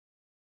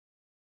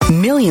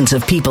Millions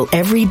of people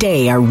every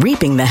day are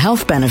reaping the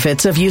health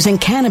benefits of using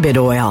cannabis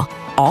oil,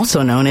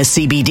 also known as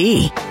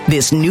CBD.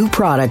 This new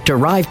product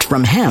derived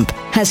from hemp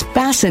has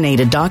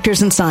fascinated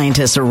doctors and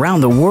scientists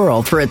around the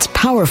world for its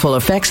powerful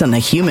effects on the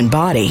human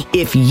body.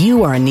 If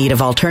you are in need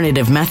of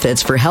alternative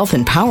methods for health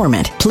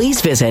empowerment, please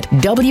visit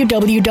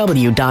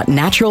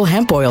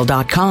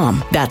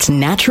www.naturalhempoil.com. That's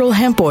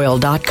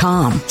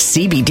naturalhempoil.com.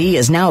 CBD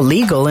is now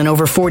legal in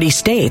over 40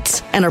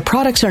 states, and our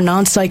products are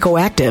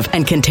non-psychoactive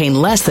and contain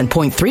less than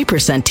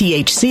 0.3%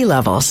 THC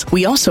levels.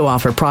 We also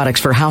offer products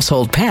for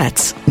household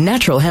pets.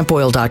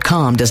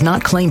 Naturalhempoil.com does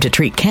not claim to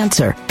treat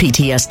cancer,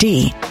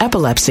 PTSD,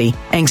 epilepsy,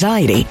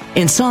 anxiety,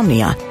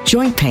 insomnia,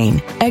 joint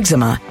pain,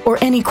 eczema, or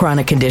any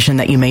chronic condition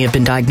that you may have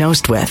been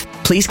diagnosed with.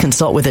 Please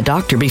consult with a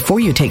doctor before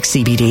you take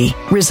CBD.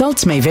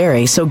 Results may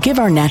vary, so give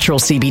our natural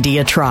CBD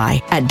a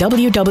try at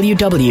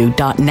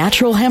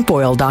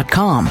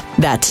www.naturalhempoil.com.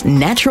 That's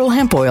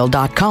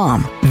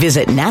naturalhempoil.com.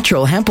 Visit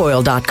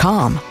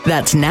naturalhempoil.com.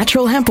 That's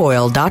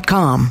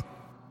naturalhempoil.com.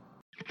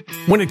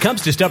 When it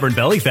comes to stubborn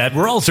belly fat,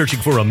 we're all searching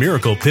for a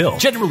miracle pill.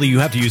 Generally, you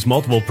have to use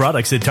multiple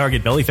products that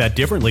target belly fat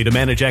differently to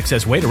manage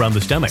excess weight around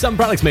the stomach. Some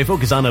products may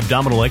focus on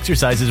abdominal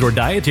exercises or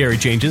dietary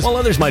changes, while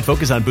others might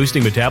focus on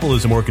boosting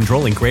metabolism or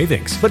controlling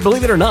cravings. But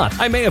believe it or not,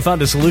 I may have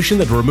found a solution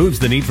that removes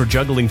the need for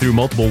juggling through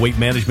multiple weight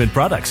management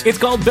products. It's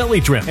called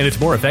Belly Trim, and it's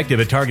more effective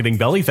at targeting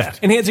belly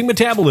fat, enhancing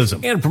metabolism,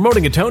 and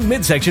promoting a toned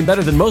midsection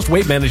better than most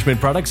weight management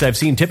products I've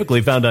seen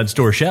typically found on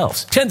store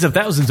shelves. Tens of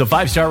thousands of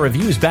 5-star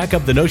reviews back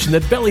up the notion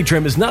that Belly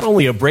Trim is not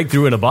only a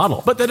breakthrough in a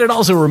bottle, but that it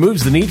also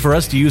removes the need for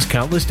us to use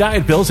countless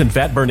diet pills and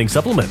fat-burning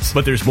supplements.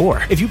 But there's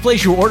more. If you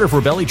place your order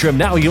for Belly Trim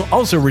now, you'll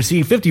also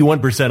receive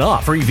 51%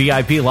 off, free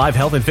VIP live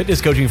health and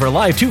fitness coaching for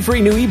life, 2 free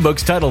new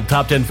ebooks titled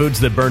Top 10 Foods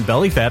That Burn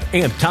Belly Fat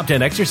and Top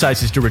 10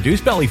 Exercises to Reduce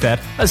Belly Fat,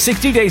 a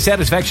 60-day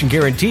satisfaction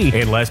guarantee,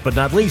 and last but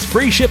not least,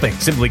 free shipping.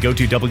 Simply go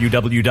to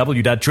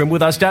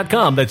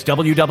www.trimwithus.com. That's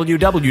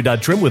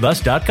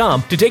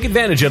www.trimwithus.com to take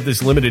advantage of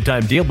this limited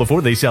time deal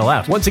before they sell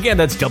out. Once again,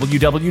 that's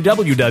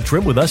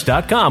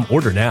www.trimwithus.com.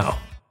 Order now.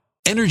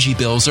 Energy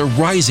bills are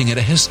rising at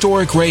a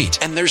historic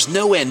rate, and there's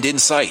no end in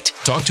sight.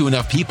 Talk to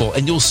enough people,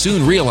 and you'll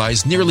soon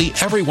realize nearly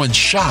everyone's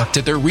shocked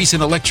at their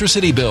recent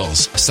electricity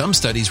bills. Some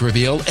studies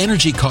reveal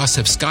energy costs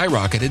have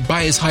skyrocketed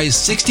by as high as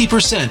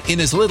 60%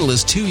 in as little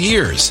as 2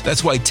 years.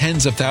 That's why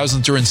tens of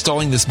thousands are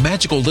installing this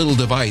magical little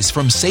device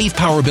from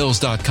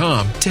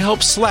SavePowerBills.com to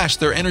help slash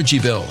their energy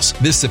bills.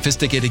 This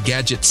sophisticated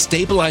gadget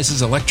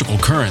stabilizes electrical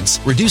currents,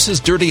 reduces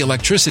dirty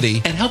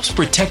electricity, and helps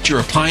protect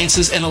your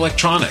appliances and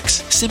electronics.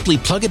 Simply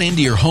plug it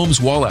into your home's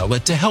wall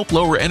outlet to help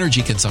lower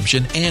energy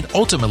consumption and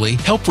ultimately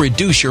help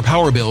reduce your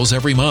power bills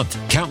every month.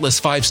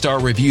 Countless 5-star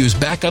reviews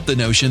back up the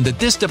notion that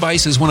this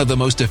device is one of the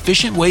most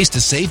efficient ways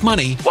to save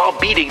money while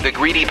beating the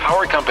greedy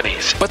power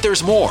companies. But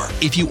there's more.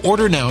 If you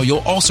order now, you'll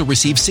also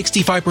receive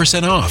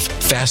 65% off,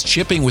 fast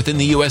shipping within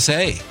the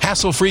USA,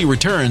 hassle-free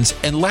returns,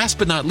 and last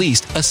but not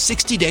least, a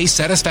 60-day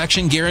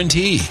satisfaction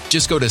guarantee.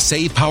 Just go to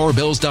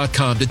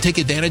SavePowerBills.com to take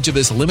advantage of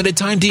this limited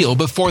time deal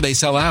before they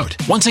sell out.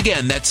 Once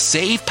again, that's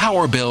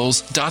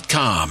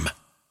SavePowerBills.com.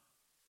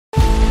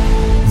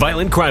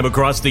 Violent crime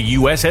across the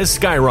U.S. has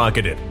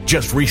skyrocketed.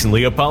 Just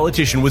recently, a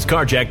politician was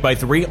carjacked by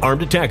 3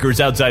 armed attackers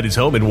outside his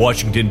home in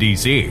Washington,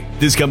 D.C.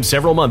 This comes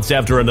several months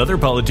after another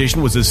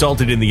politician was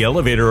assaulted in the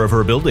elevator of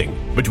her building.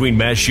 Between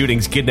mass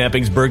shootings,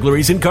 kidnappings,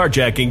 burglaries, and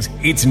carjackings,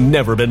 it's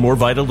never been more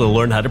vital to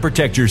learn how to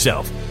protect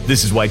yourself.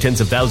 This is why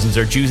tens of thousands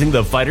are choosing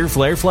the Fighter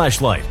Flare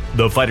flashlight.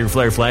 The Fighter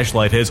Flare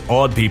flashlight has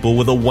awed people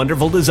with a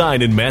wonderful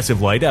design and massive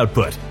light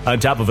output. On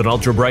top of an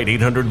ultra-bright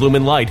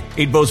 800-lumen light,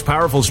 it boasts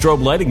powerful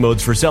strobe lighting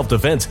modes for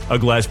self-defense, a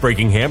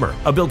glass-breaking hammer,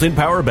 a built-in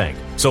power bank,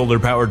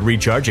 solar-powered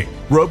recharging,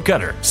 rope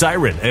cutter,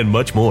 siren, and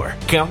much more.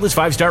 Countless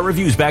 5-star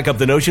reviews back up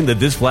the notion that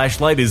this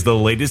flashlight is the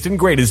latest and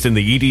greatest in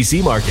the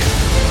EDC market.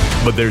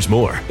 But there's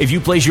more. If you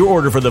place your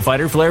order for the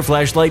Fighter Flare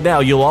flashlight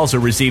now, you'll also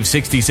receive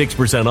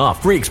 66%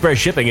 off, free express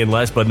shipping, and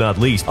last but not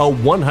least, a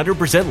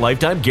 100%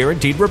 lifetime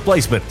guaranteed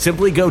replacement.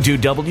 Simply go to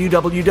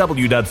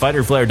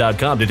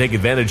www.fighterflare.com to take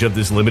advantage of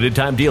this limited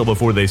time deal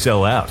before they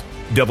sell out.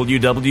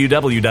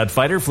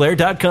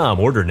 www.fighterflare.com.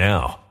 Order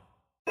now.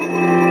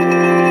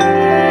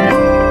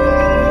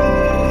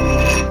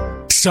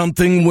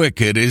 Something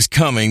wicked is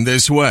coming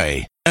this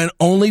way, and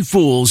only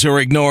fools are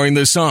ignoring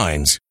the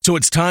signs. So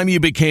it's time you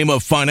became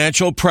a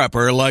financial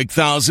prepper like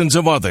thousands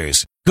of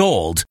others.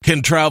 Gold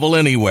can travel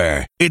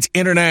anywhere. It's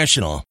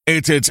international.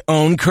 It's its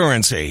own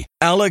currency.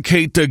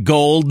 Allocate to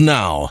gold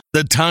now,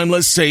 the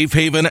timeless safe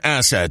haven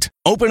asset.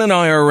 Open an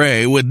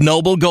IRA with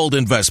Noble Gold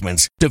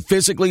Investments to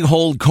physically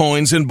hold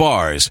coins and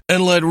bars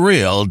and let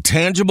real,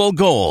 tangible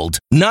gold,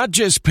 not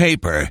just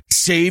paper,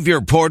 Save your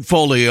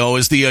portfolio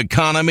as the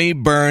economy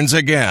burns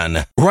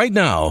again. Right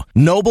now,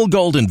 Noble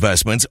Gold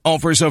Investments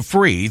offers a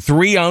free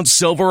 3-ounce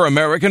silver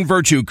American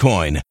Virtue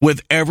coin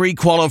with every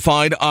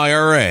qualified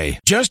IRA.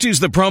 Just use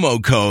the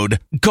promo code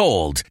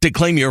GOLD to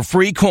claim your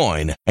free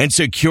coin and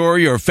secure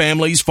your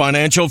family's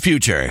financial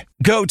future.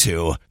 Go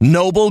to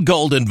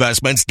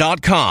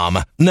noblegoldinvestments.com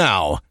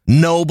now.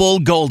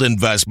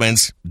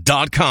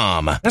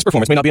 noblegoldinvestments.com. Past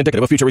performance may not be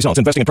indicative of future results.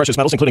 Investing in precious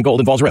metals, including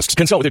gold, involves risks.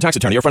 Consult with your tax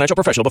attorney or financial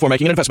professional before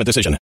making an investment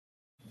decision.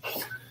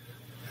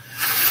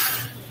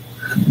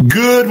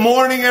 Good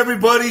morning,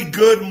 everybody.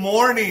 Good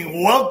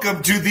morning.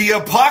 Welcome to the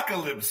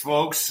apocalypse,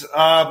 folks.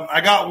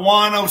 I got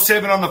Juan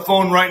 07 on the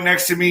phone right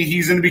next to me.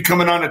 He's going to be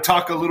coming on to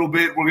talk a little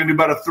bit. We're going to do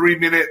about a 3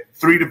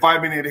 to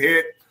 5 minute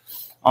hit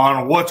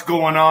on what's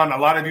going on. A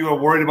lot of you are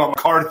worried about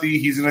McCarthy.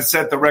 He's going to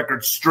set the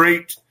record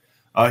straight.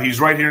 He's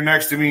right here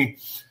next to me.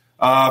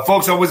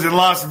 Folks, I was in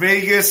Las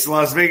Vegas.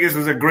 Las Vegas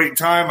was a great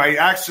time. I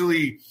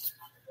actually,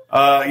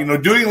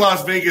 doing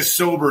Las Vegas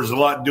sober is a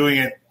lot doing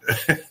it.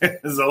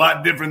 It's a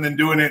lot different than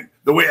doing it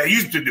the way I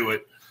used to do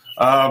it.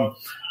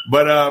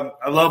 But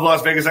I love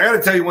Las Vegas. I got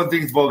to tell you one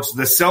thing, folks.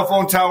 The cell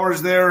phone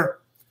towers there,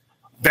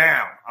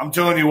 bam. I'm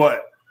telling you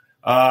what.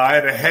 I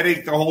had a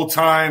headache the whole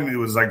time. It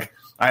was like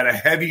I had a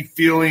heavy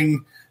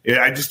feeling.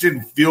 I just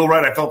didn't feel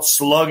right. I felt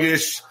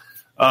sluggish.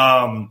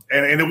 And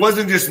it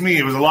wasn't just me.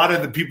 It was a lot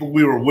of the people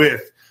we were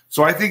with.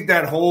 So I think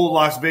that whole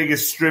Las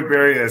Vegas Strip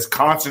area is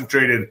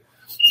concentrated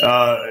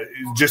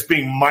just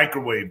being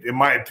microwaved, in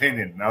my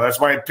opinion. Now, that's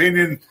my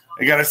opinion.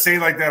 I got to say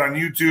like that on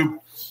YouTube.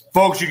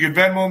 Folks, you can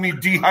Venmo me,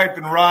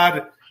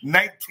 D-Rod,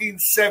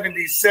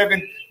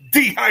 1977,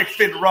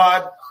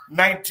 D-Rod,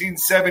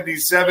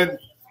 1977.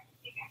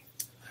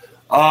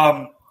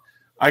 I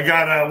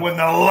got When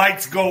the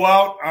Lights Go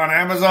Out on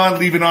Amazon.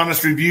 Leave an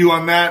honest review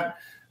on that.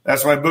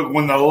 That's my book,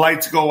 When the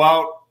Lights Go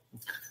Out.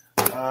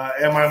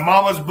 And my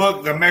mama's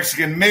book, The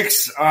Mexican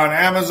Mix, on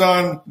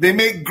Amazon. They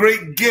make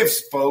great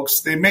gifts,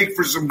 folks. They make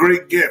for some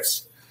great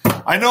gifts.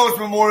 I know it's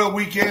Memorial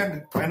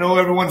Weekend. I know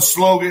everyone's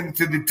slow getting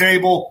to the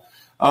table.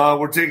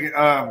 We're taking.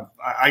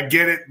 I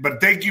get it,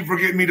 but thank you for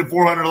getting me to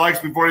 400 likes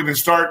before I even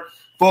start,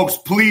 folks.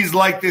 Please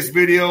like this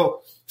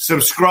video,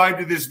 subscribe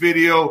to this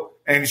video,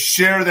 and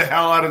share the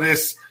hell out of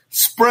this.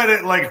 Spread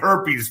it like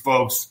herpes,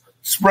 folks.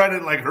 Spread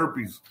it like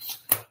herpes.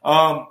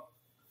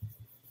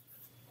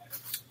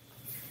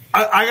 I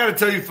got to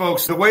tell you,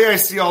 folks, the way I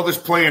see all this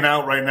playing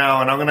out right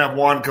now, and I'm going to have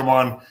Juan come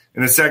on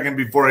in a second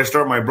before I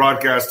start my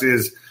broadcast,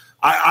 is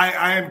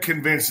I am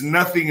convinced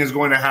nothing is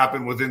going to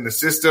happen within the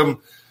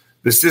system.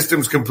 The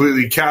system's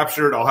completely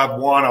captured. I'll have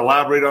Juan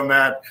elaborate on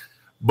that.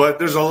 But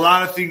there's a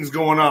lot of things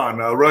going on.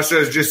 Russia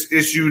has just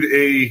issued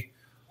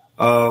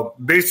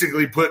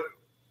basically put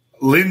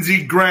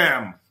Lindsey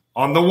Graham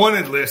on the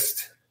wanted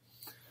list.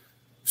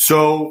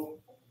 So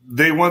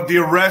they want the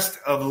arrest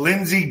of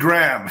Lindsey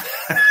Graham.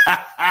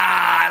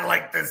 I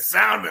like the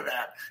sound of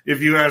that,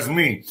 if you ask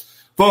me.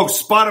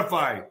 Folks,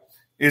 Spotify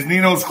is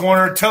Nino's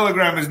Corner.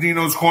 Telegram is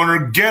Nino's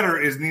Corner. Getter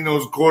is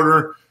Nino's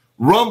Corner.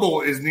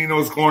 Rumble is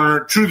Nino's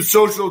Corner. Truth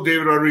Social,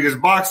 David Rodriguez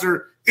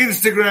Boxer.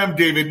 Instagram,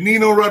 David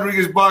Nino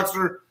Rodriguez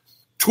Boxer.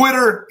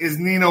 Twitter is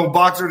Nino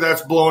Boxer.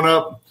 That's blown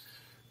up.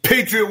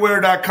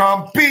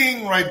 PatriotWear.com.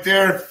 Bing, right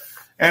there.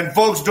 And,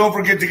 folks, don't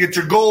forget to get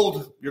your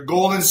gold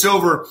and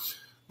silver.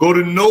 Go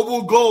to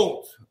Noble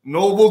Gold.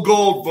 Noble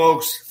Gold,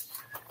 folks.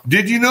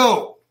 Did you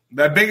know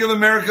that Bank of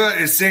America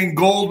is saying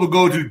gold will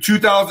go to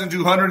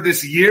 $2,200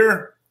 this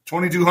year?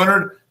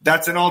 $2,200?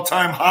 That's an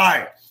all-time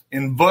high.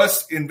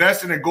 Invest in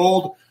a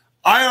gold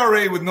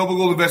IRA with Noble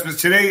Gold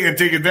Investments today and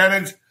take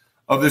advantage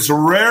of this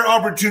rare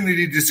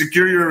opportunity to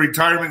secure your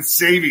retirement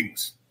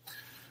savings.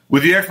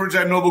 With the experts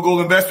at Noble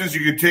Gold Investments,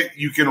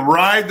 you can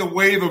ride the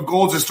wave of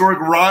gold's historic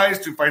rise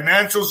to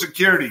financial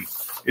security.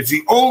 It's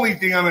the only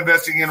thing I'm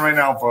investing in right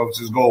now,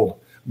 folks, is gold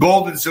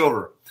and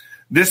silver.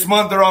 This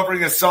month, they're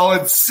offering a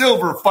solid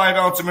silver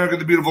 5-ounce America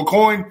the Beautiful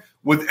coin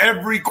with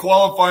every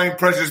qualifying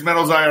precious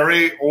metals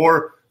IRA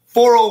or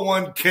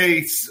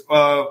 401k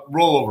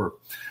rollover.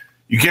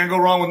 You can't go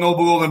wrong with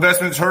Noble Gold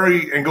Investments.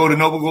 Hurry and go to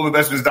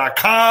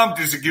noblegoldinvestments.com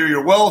to secure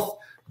your wealth.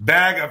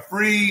 Bag a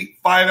free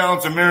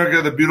 5-ounce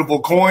America the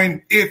Beautiful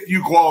coin if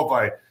you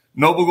qualify.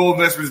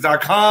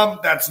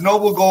 noblegoldinvestments.com. That's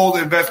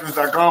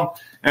noblegoldinvestments.com.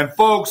 And,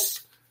 folks,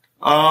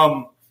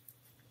 I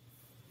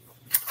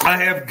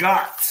have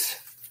got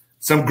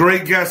some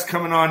great guests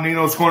coming on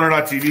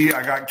Nino'sCorner.tv.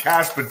 I got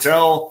Cash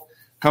Patel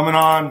coming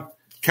on.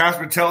 Cash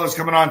Patel is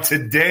coming on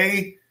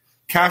today.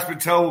 Cash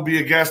Patel will be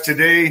a guest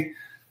today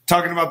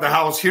talking about the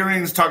House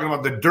hearings, talking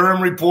about the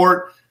Durham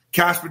report.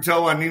 Cash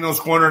Patel on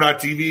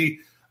Nino'sCorner.tv.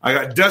 I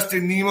got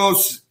Dustin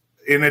Nemos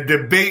in a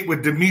debate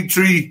with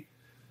Dmitry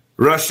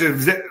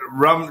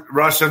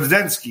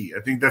Rashevzensky.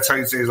 I think that's how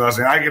you say his last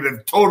name. I could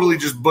have totally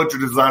just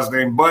butchered his last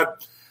name,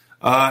 but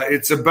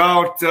it's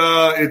about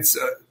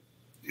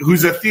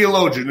who's a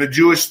theologian, a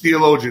Jewish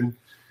theologian.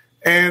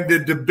 And the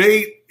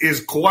debate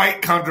is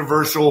quite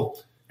controversial.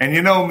 And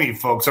you know me,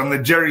 folks. I'm the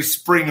Jerry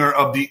Springer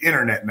of the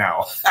internet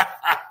now.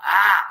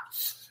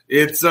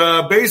 It's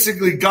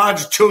basically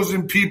God's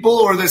chosen people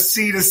or the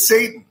seed of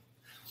Satan.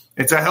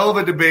 It's a hell of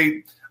a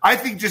debate. I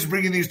think just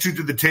bringing these two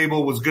to the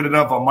table was good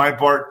enough on my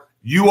part.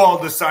 You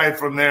all decide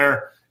from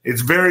there.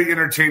 It's very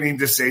entertaining,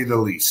 to say the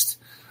least.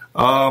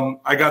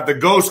 I got the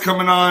Ghost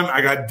coming on.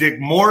 I got Dick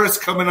Morris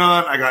coming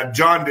on. I got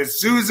John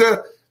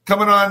D'Souza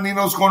coming on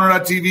Nino's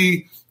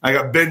Corner.tv. I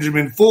got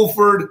Benjamin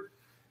Fulford.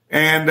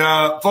 And,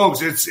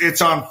 folks,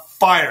 it's on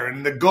fire.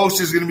 And the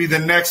Ghost is going to be the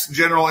next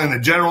general in the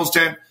general's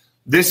tent.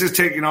 This is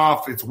taking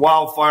off. It's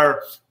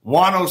wildfire.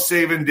 Juan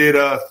O'Savin did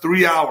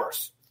 3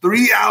 hours.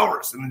 3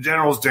 hours in the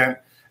general's tent.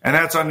 And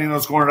that's on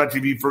Nino's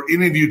Corner.tv for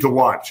any of you to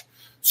watch.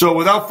 So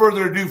without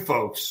further ado,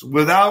 folks,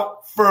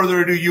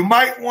 you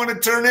might want to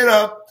turn it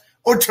up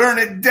or turn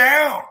it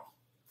down.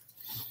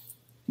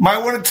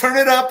 Might want to turn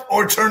it up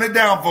or turn it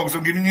down, folks.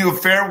 I'm giving you a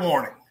fair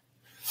warning.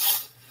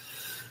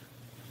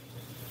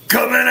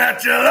 Coming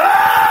at you live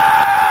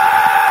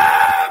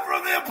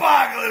from the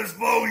apocalypse,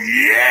 folks.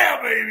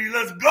 Yeah, baby.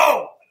 Let's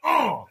go.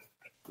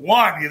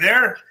 Juan, you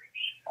there?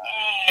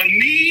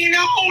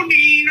 Nino.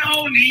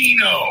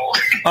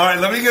 All right,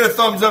 let me get a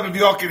thumbs up if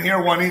you all can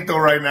hear Juanito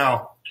right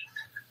now.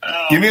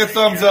 Give me a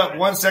thumbs up.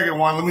 1 second,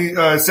 Juan. Let me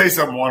say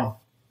something, Juan.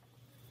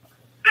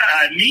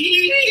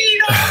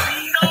 Nino.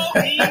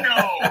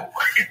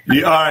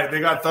 Yeah, all right, they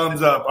got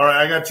thumbs up. All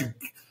right, I got you.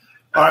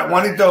 All right,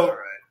 Juanito,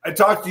 I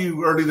talked to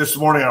you early this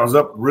morning. I was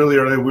up really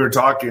early. We were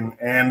talking,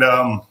 and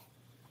a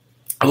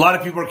lot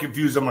of people are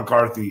confused on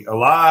McCarthy. A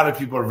lot of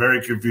people are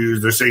very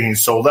confused. They're saying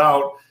he's sold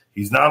out.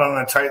 He's not on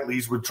a tight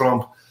leash with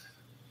Trump.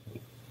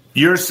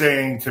 You're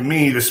saying to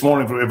me this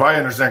morning, if I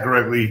understand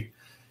correctly,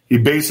 he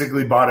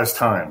basically bought his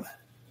time.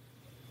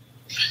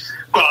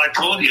 Well, I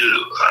told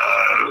you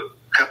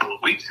a couple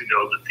of weeks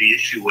ago that the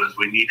issue was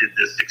we needed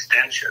this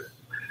extension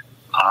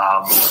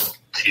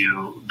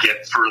to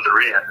get further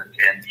in,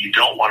 and you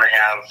don't want to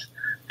have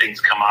things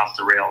come off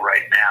the rail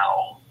right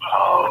now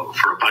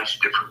for a bunch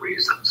of different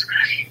reasons.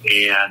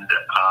 And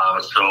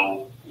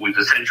so we've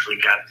essentially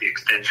got the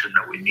extension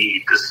that we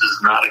need. This is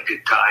not a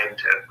good time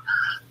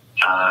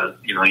to,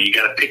 you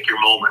got to pick your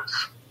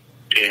moments.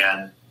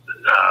 And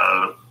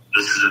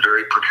this is a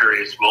very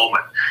precarious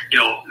moment.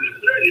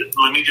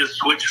 Let me just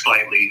switch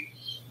slightly.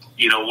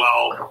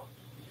 While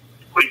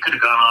we could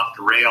have gone off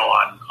the rail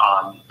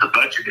on the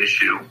budget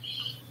issue,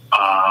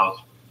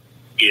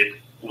 it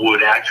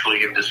would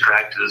actually have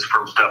distracted us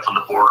from stuff on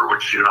the border,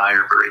 which you and I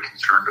are very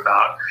concerned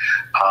about.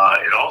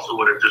 It also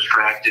would have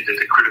distracted at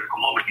a critical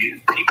moment.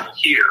 People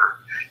here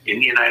in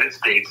the United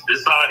States,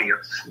 this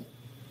audience,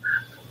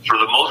 for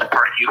the most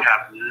part, you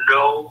have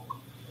no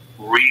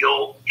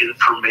real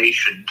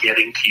information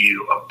getting to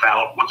you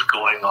about what's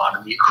going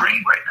on in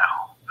Ukraine right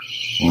now.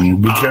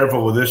 Be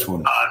careful with this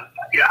one.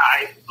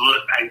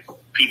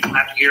 People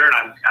have to hear it.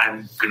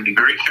 I'm going to be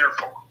very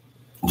careful.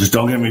 Just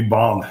don't get me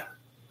bombed.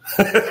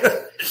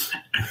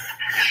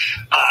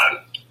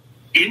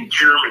 In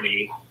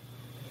Germany,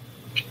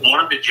 one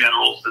of the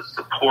generals that's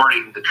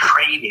supporting the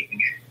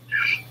training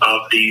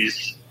of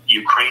these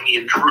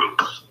Ukrainian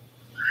troops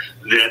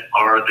that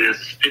are this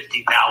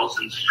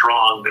 50,000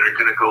 strong that are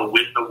going to go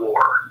win the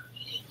war,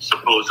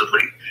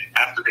 supposedly,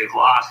 after they've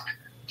lost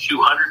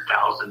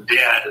 200,000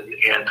 dead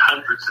and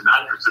hundreds and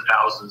hundreds of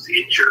thousands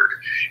injured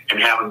and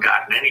haven't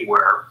gotten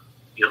anywhere,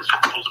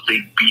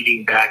 supposedly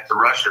beating back the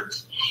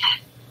Russians.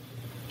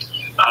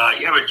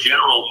 You have a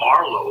General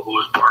Marlow, who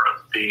was part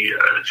of the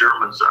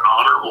Germans, an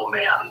honorable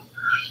man,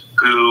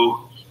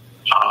 who,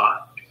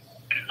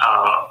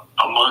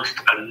 amongst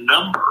a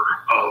number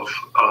of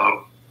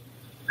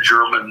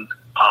German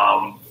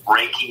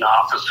ranking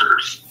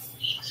officers,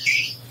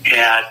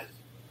 had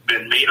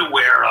been made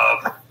aware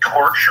of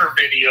torture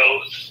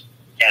videos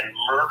and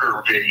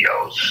murder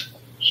videos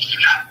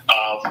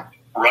of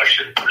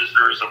Russian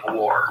prisoners of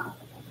war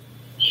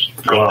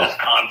from this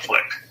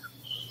conflict,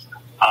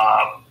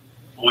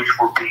 which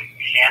were being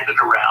handed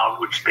around,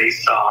 which they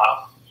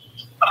saw,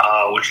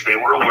 which they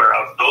were aware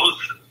of.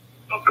 Those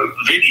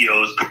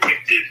videos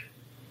depicted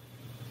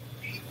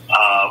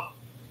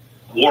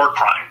war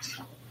crimes.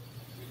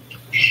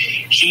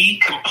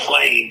 He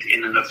complained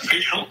in an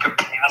official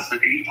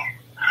capacity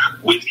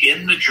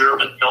within the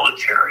German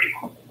military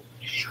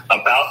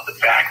about the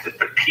fact that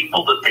the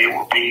people that they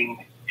were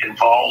being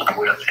involved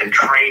with and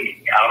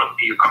training out of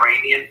the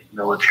Ukrainian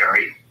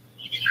military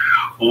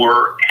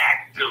were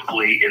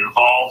actively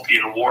involved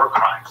in war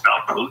crimes.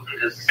 Now,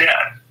 Putin has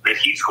said that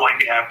he's going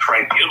to have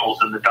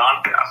tribunals in the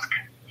Donbass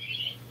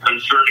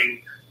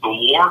concerning the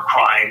war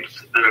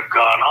crimes that have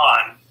gone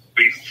on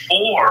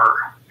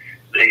before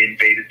they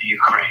invaded the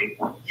Ukraine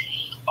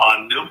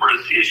on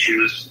numerous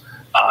issues,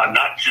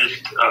 not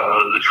just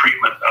the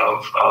treatment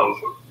of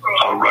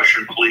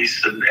Russian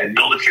police and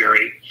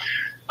military,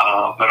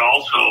 but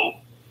also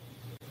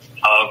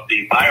of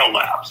the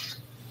biolabs.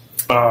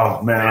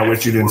 Oh, man, I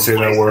wish you didn't say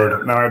that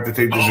word. Now I have to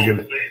take this again.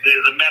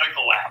 The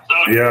medical labs.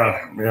 Oh,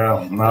 yeah.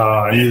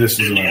 I knew this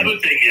was the other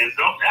thing is,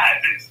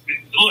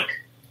 look,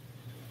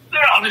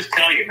 I'll just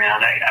tell you,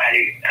 man,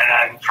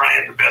 I'm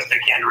trying the best I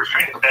can to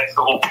restrain it, but that's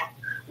the whole point.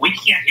 We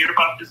can't hear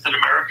about this in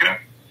America.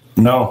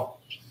 No.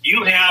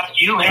 You have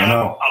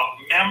a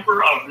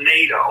member of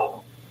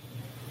NATO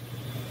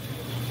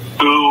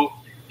who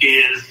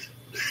is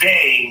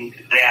saying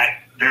that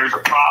there's a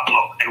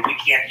problem and we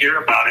can't hear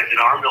about it, and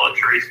our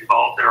military is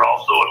involved there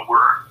also, and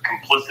we're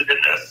complicit in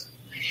this.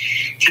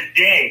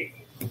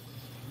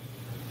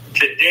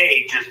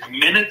 Today, just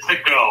minutes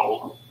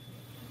ago,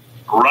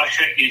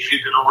 Russia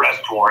issued an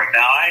arrest warrant.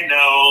 Now, I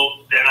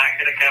know they're not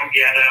going to come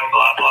get him,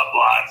 blah, blah,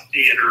 blah, it's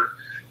theater,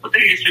 but they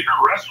issued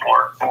an arrest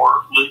warrant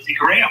for Lindsey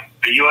Graham,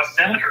 a U.S.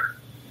 Senator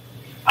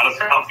out of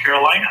South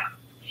Carolina,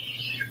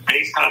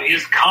 based on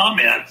his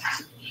comments,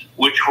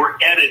 which were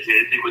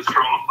edited. It was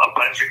from a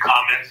bunch of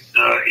comments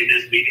in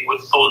his meeting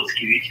with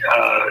Zelensky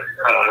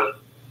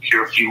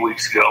here a few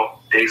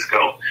days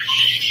ago.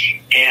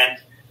 And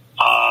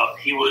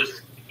he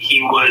was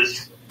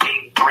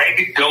being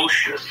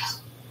braggadocious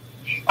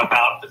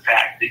about the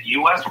fact that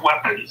U.S.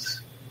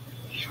 weapons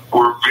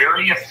were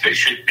very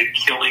efficient at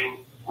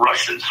killing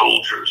Russian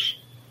soldiers.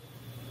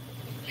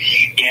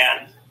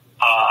 And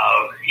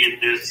in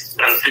this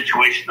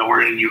situation that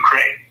we're in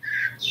Ukraine.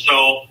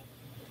 So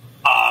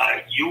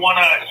you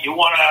wanna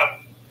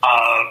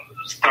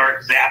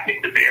start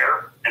zapping the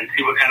bear and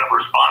see what kind of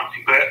response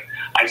you get.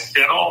 I've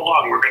said all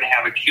along we're going to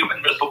have a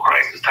Cuban Missile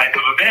Crisis type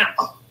of event,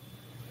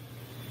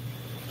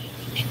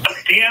 a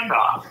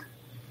standoff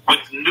with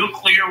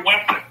nuclear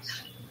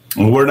weapons.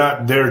 We're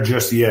not there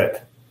just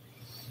yet.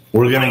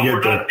 We're going to get there.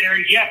 We're not there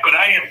yet, but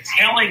I am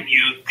telling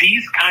you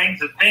these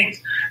kinds of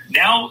things.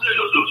 Now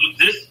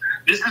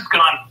this has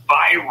gone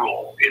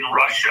viral in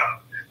Russia.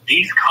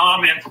 These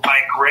comments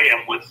by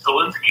Graham with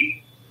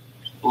Zelensky,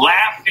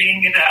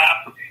 laughing it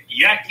up,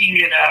 yucking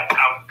it up,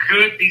 how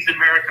good these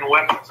American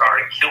weapons are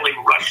at killing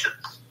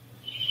Russians.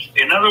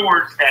 In other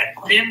words, that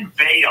thin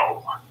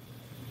veil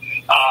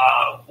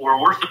where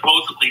we're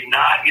supposedly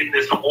not in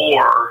this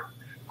war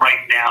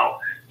right now,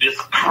 this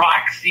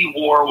proxy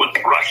war with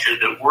Russia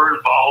that we're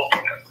involved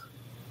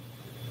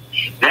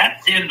with,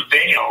 that thin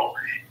veil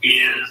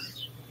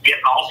is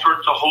getting all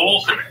sorts of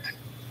holes in it.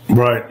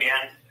 Right.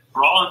 And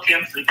for all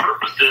intents and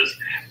purposes,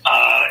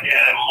 at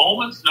a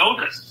moment's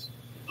notice,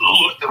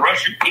 look, the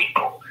Russian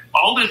people,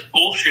 all this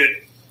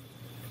bullshit,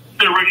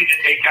 they're ready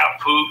to take out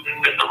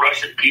Putin, and the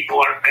Russian people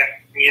are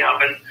backing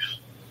him, and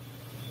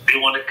they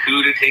want a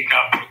coup to take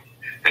out Putin.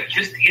 That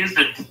just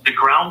isn't the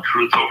ground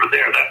truth over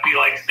there. That'd be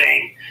like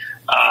saying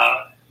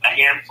a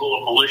handful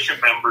of militia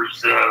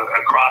members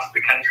across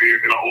the country are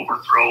going to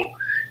overthrow,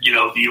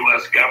 the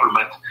U.S.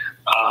 government.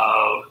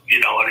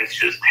 And it's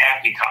just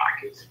happy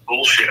talk. It's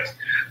bullshit.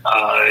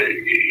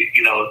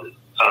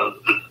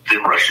 The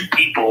Russian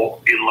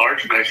people, in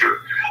large measure,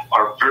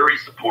 are very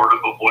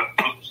supportive of what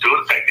Putin's doing.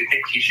 In fact, they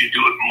think he should do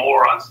it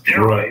more on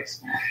steroids. Right.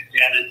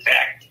 And in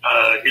fact,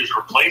 his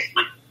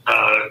replacement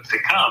to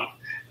come,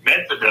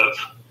 Medvedev,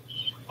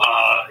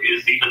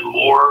 is even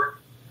more,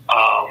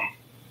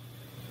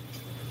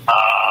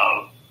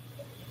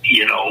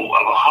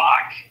 of a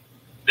hawk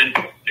than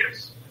Putin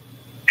is,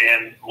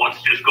 and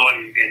wants to just go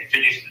and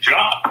finish the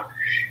job.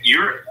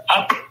 You're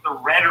up the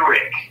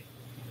rhetoric.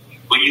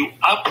 When you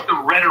up the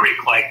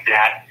rhetoric like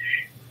that,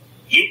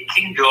 it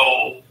can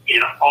go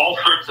in all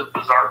sorts of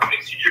bizarre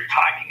places. You're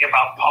talking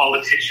about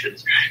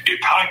politicians. You're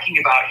talking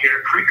about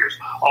hair triggers.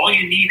 All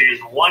you need is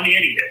one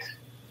idiot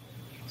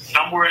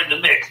somewhere in the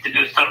mix to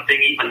do something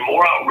even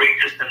more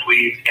outrageous than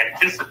we've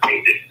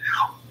anticipated,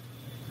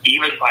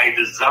 even by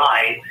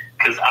design,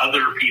 because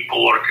other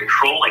people are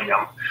controlling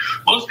them.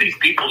 Most of these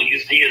people you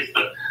see as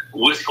the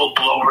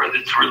whistleblower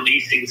that's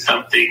releasing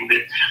something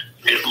that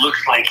it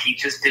looks like he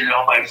just did it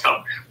all by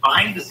himself.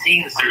 Behind the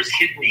scenes, there's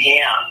hidden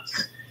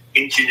hands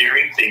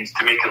engineering things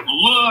to make it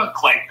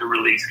look like the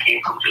release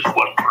came from just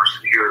one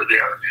person here or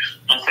there.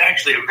 It's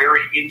actually a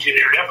very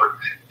engineered effort.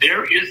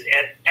 There is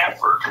an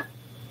effort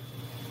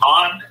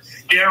on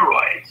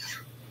steroids,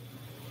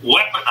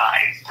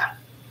 weaponized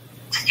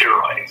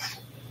steroids,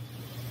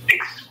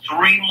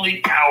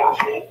 extremely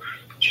powerful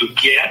to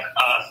get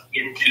us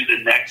into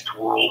the next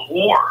world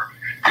war,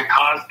 to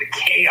cause the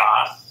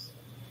chaos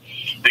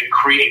that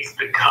creates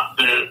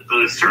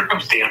the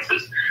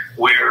circumstances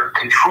where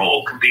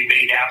control can be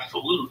made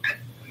absolute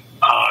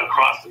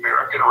across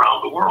America and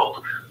around the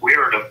world. We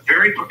are at a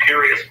very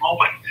precarious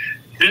moment.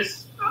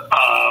 This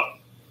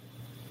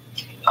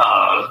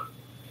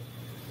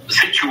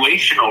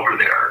situation over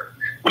there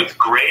with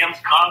Graham's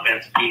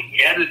comments being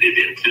edited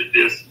into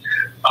this,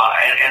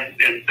 and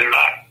they're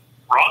not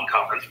wrong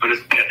comments, but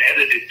it's been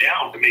edited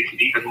down to make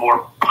it even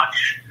more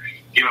punch,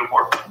 give it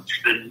more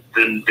punch than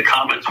the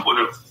comments would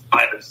have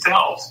by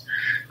themselves,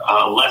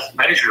 less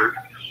measured.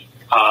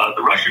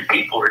 The Russian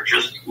people are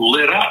just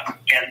lit up.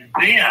 And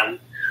then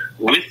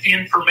with the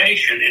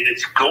information, and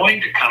it's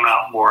going to come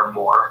out more and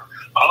more,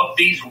 of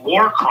these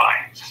war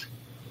crimes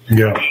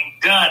being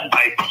done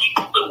by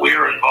people that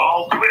we're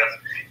involved with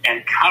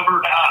and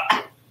covered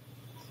up.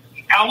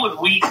 How would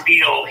we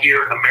feel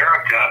here in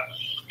America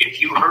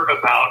if you heard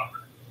about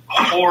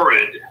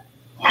horrid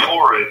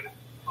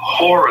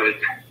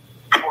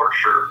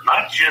torture,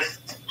 not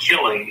just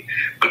killing,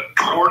 but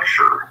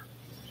torture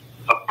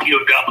of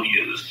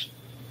POWs?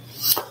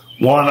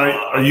 Juan,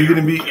 are you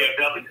going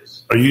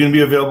to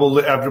be available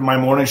after my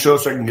morning show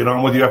so I can get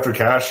on with you after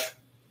Cash?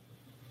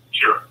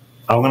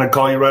 I'm going to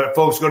call you right.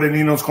 Folks, go to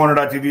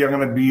ninoscorner.tv. I'm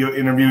going to be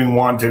interviewing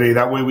Juan today.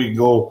 That way we can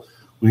go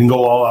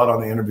all out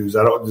on the interviews.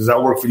 Does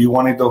that work for you,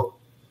 Juanito?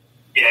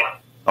 Yeah.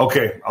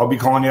 Okay. I'll be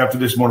calling you after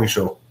this morning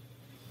show.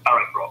 All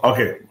right, bro.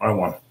 Okay. All right,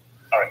 Juan.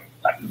 All right.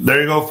 Bye.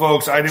 There you go,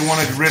 folks. I didn't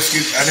want to risk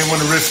it. I didn't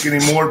want to risk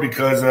anymore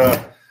because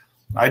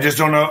I just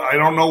don't know. I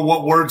don't know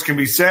what words can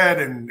be said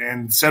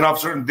and set up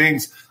certain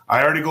things.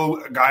 I already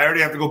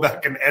have to go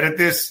back and edit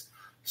this.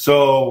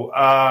 So,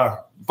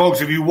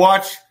 folks, if you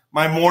watch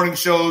my morning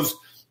shows,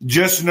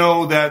 just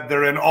know that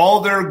they're in all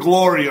their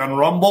glory on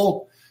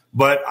Rumble.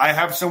 But I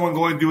have someone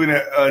doing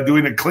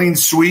a clean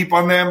sweep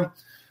on them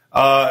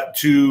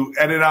to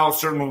edit out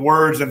certain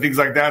words and things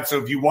like that.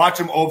 So if you watch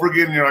them over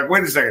again, and you're like,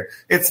 wait a second,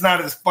 it's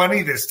not as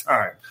funny this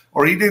time,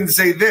 or he didn't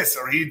say this,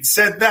 or he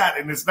said that,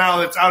 and it's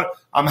out.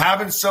 I'm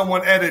having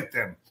someone edit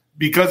them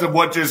because of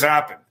what just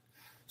happened.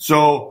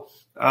 So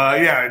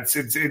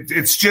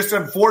it's just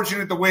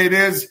unfortunate the way it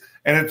is,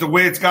 and it's the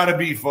way it's got to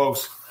be,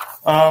 folks.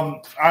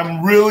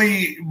 I'm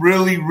really,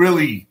 really,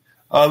 really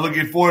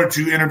looking forward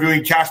to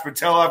interviewing Cash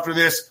Patel after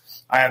this.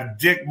 I have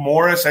Dick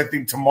Morris, I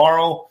think,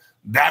 tomorrow.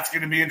 That's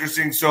going to be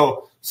interesting.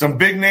 So some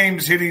big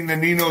names hitting the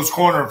Nino's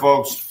Corner,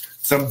 folks.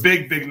 Some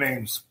big, big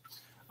names.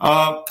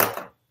 So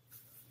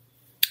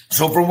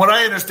from what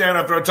I understand,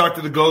 after I talked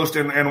to the Ghost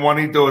and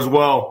Juanito as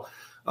well,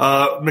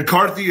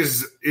 McCarthy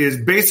is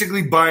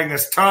basically buying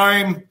us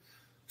time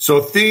so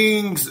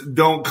things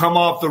don't come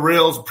off the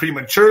rails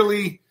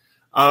prematurely.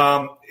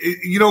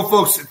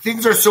 Folks,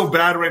 things are so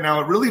bad right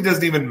now, it really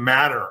doesn't even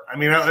matter. I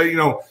mean,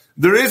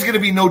 there is going to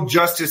be no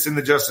justice in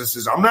the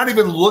justices. I'm not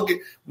even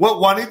looking. What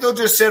Juanito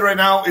just said right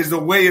now is the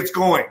way it's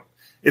going.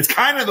 It's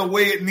kind of the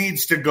way it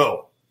needs to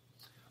go.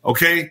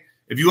 Okay?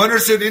 If you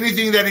understood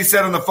anything that he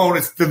said on the phone,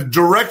 it's the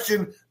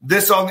direction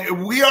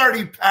we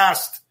already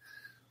passed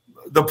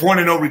the point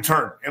of no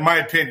return, in my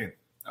opinion.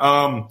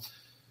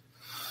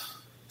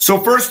 So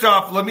first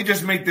off, let me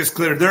just make this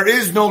clear. There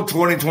is no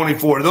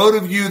 2024. Those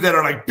of you that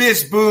are like,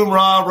 bish, boom,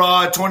 rah,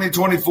 rah,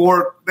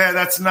 2024,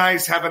 that's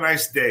nice. Have a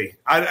nice day.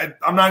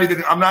 I'm not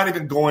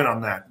even going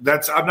on that.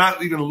 I'm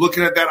not even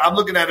looking at that. I'm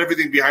looking at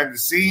everything behind the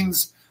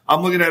scenes.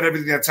 I'm looking at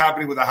everything that's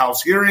happening with the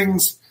House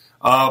hearings,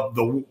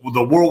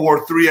 the World War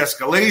III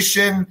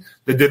escalation,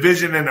 the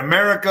division in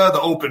America, the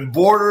open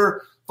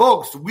border.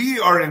 Folks, we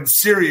are in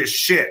serious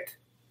shit.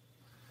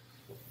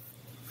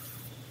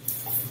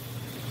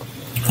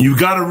 You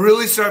got to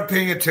really start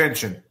paying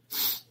attention.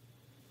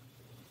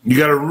 You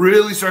got to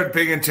really start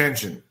paying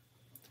attention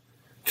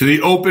to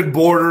the open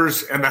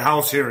borders and the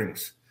House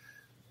hearings.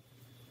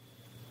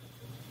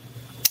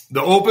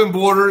 The open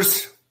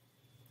borders,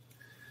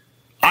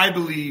 I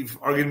believe,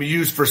 are going to be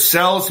used for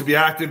cells to be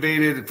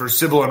activated for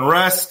civil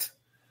unrest.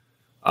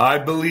 I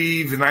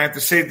believe, and I have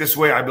to say it this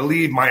way, I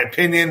believe, my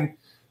opinion,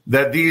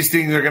 that these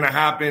things are going to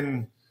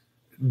happen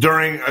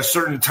during a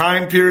certain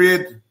time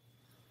period.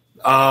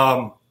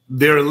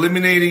 They're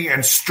eliminating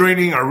and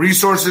straining our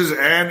resources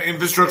and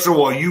infrastructure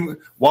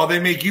while they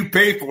make you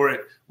pay for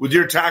it with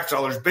your tax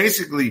dollars.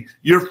 Basically,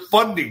 you're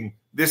funding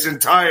this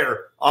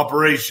entire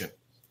operation.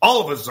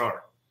 All of us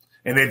are.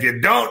 And if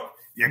you don't,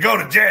 you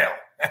go to jail.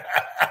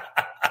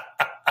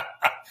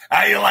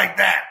 How you like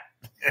that?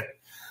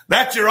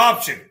 That's your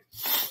option.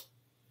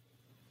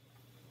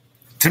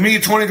 To me,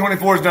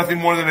 2024 is nothing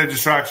more than a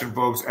distraction,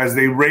 folks, as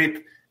they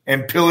rape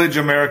and pillage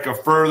America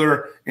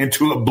further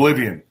into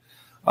oblivion.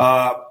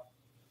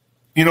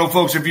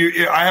 Folks,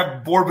 I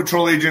have Border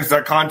Patrol agents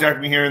that contact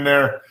me here and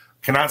there,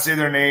 cannot say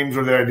their names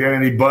or their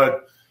identity,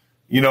 but,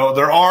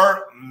 there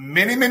are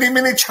many, many,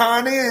 many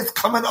Chinese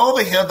coming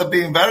over here. They're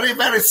being very,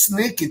 very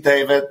sneaky,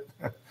 David.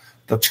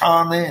 The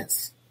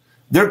Chinese.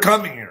 They're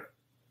coming here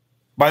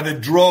by the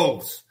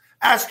droves.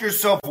 Ask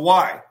yourself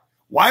why.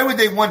 Why would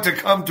they want to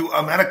come to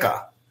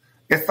America?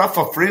 It's not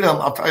for freedom,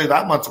 I'll tell you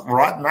that much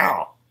right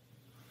now.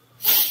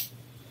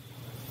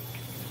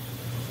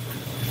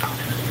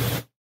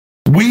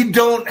 We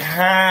don't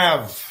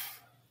have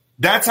 –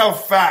 that's how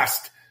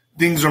fast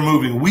things are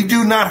moving. We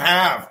do not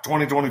have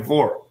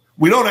 2024.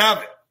 We don't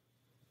have it.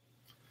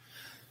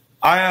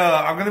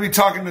 I'm going to be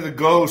talking to the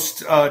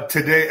Ghost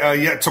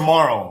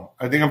tomorrow.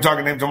 I think I'm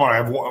talking to him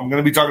tomorrow. I'm going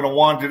to be talking to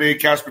Juan today,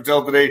 Cash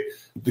Patel today,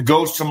 the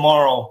Ghost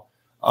tomorrow,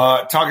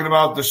 talking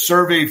about the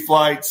survey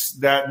flights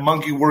that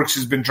Monkey Works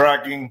has been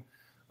tracking,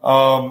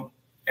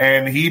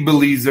 and he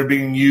believes they're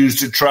being used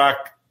to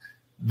track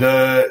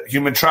the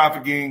human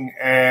trafficking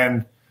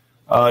and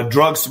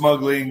drug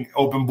smuggling,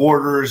 open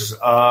borders,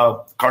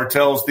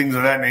 cartels, things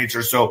of that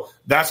nature. So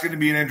that's going to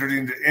be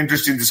an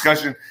interesting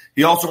discussion.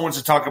 He also wants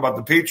to talk about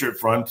the Patriot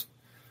Front,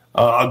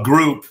 a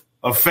group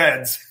of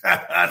feds.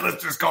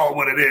 Let's just call it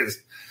what it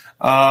is.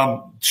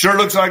 Sure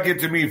looks like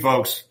it to me,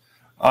 folks.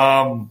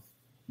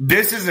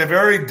 This is a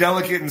very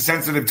delicate and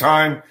sensitive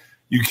time.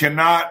 You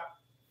cannot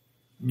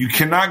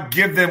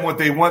give them what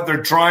they want.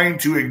 They're trying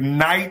to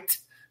ignite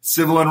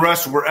civil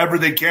unrest wherever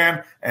they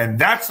can, and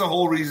that's the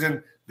whole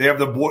reason they have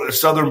the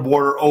southern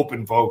border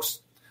open,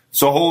 folks.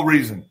 It's the whole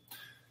reason.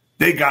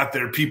 They got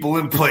their people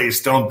in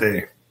place, don't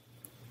they?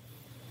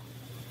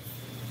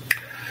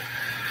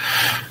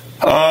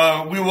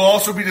 We we will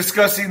also be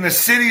discussing the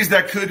cities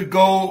that could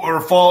go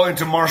or fall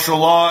into martial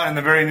law in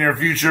the very near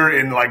future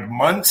in like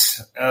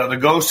months. The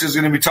Ghost is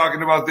going to be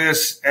talking about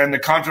this, and the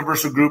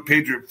controversial group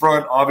Patriot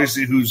Front,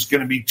 obviously, who's going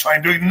to be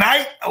trying to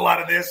ignite a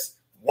lot of this,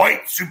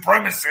 white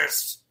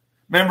supremacists.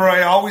 Remember,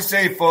 I always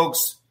say,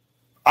 folks,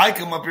 I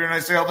come up here and I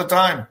say all the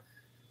time,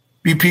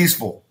 be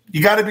peaceful.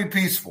 You got to be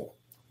peaceful.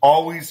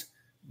 Always.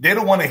 They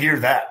don't want to hear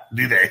that,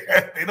 do they?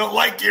 They don't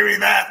like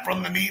hearing that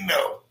from the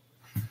Nino.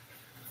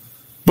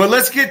 But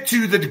let's get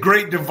to the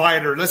great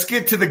divider. Let's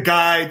get to the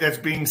guy that's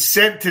being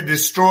sent to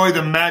destroy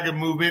the MAGA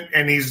movement,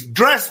 and he's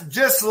dressed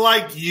just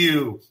like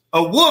you.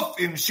 A wolf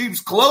in sheep's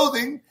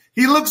clothing.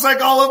 He looks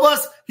like all of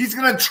us. He's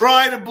going to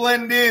try to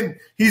blend in.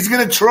 He's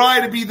going to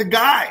try to be the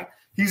guy.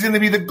 He's going to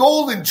be the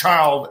golden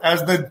child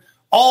as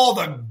all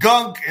the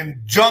gunk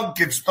and junk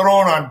gets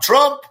thrown on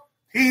Trump.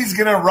 He's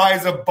going to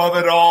rise above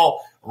it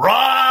all.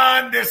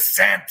 Ron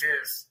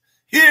DeSantis,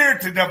 here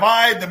to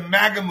divide the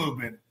MAGA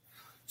movement.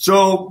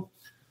 So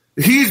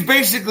he's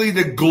basically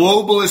the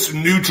globalist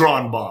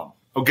neutron bomb,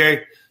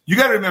 okay? You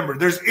got to remember,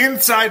 there's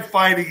inside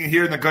fighting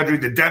here in the country,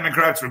 the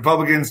Democrats,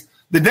 Republicans.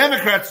 The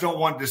Democrats don't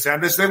want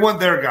DeSantis. They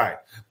want their guy.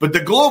 But the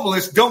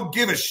globalists don't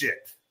give a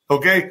shit,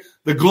 okay?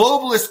 The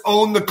globalists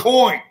own the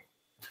coin.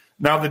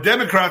 Now, the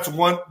Democrats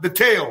want the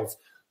tails.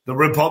 The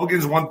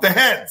Republicans want the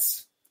heads.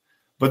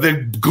 But the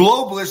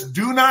globalists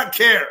do not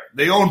care.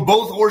 They own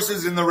both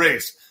horses in the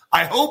race.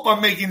 I hope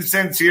I'm making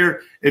sense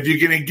here. If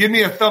you're going to give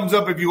me a thumbs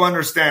up if you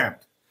understand.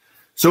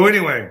 So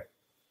anyway,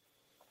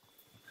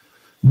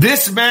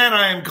 this man,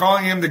 I am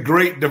calling him the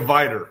great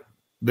divider.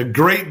 The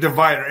great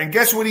divider. And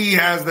guess what he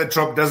has that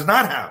Trump does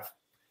not have?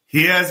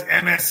 He has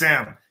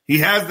MSM. He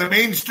has the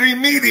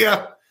mainstream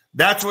media.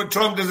 That's what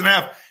Trump doesn't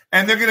have.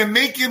 And they're going to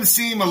make him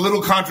seem a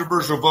little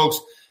controversial, folks,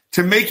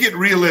 to make it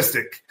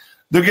realistic.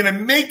 They're going to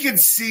make it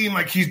seem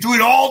like he's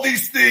doing all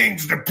these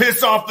things to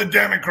piss off the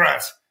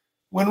Democrats,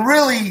 when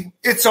really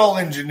it's all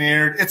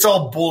engineered. It's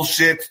all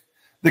bullshit.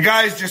 The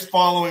guy's just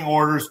following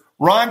orders.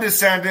 Ron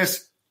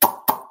DeSantis.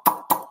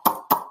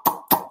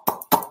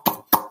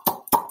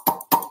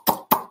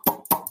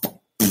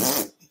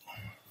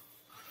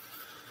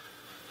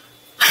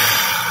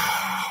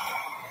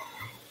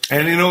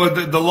 And you know,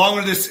 the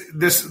longer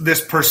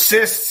this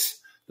persists,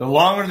 the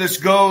longer this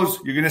goes,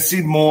 you're going to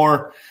see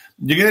more.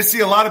 You're going to see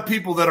a lot of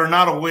people that are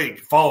not awake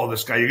follow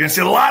this guy. You're going to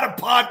see a lot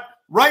of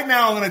right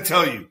now, I'm going to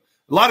tell you,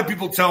 a lot of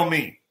people tell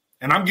me,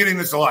 and I'm getting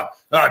this a lot.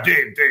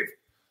 Dave,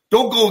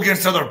 don't go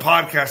against other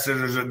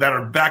podcasters that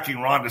are backing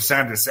Ron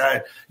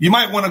DeSantis. You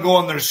might want to go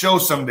on their show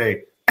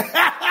someday.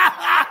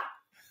 I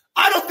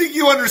don't think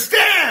you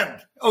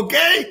understand,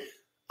 okay?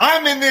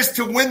 I'm in this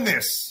to win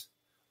this.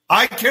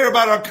 I care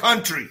about our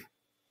country.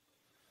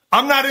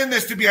 I'm not in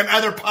this to be on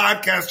other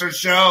podcaster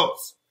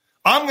shows.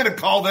 I'm going to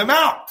call them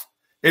out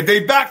if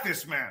they back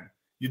this man.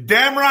 You're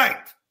damn right.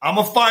 I'm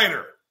a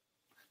fighter.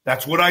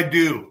 That's what I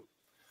do.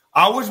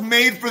 I was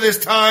made for this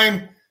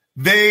time.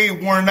 They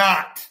were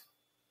not.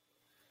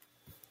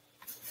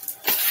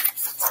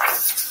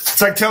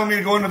 It's like telling me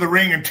to go into the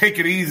ring and take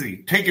it easy.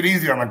 Take it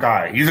easy on the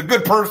guy. He's a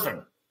good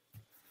person.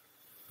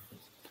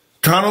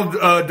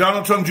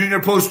 Donald Trump Jr.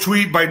 post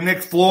tweet by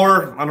Nick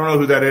Floor. I don't know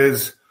who that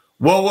is.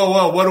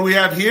 Whoa. What do we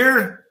have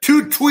here?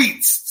 2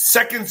 tweets,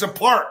 seconds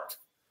apart.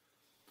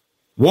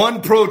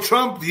 One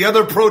pro-Trump, the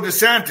other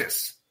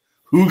pro-DeSantis.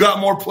 Who got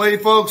more play,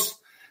 folks?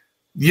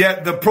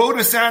 Yet the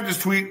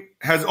pro-DeSantis tweet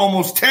has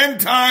almost 10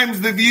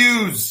 times the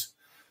views,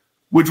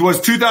 which was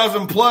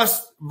 2,000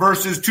 plus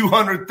versus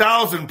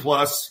 200,000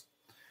 plus.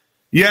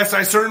 Yes,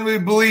 I certainly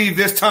believe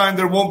this time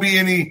there won't be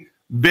any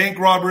bank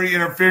robbery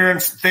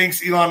interference,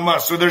 thanks Elon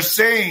Musk. So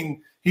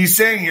he's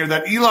saying here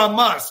that Elon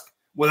Musk,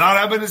 without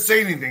having to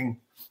say anything,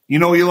 you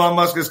know, Elon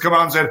Musk has come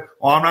out and said,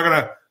 I'm not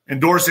going to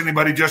endorse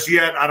anybody just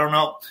yet. I don't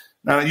know.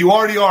 Now, you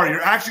already are.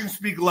 Your actions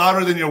speak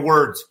louder than your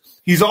words.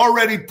 He's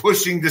already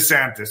pushing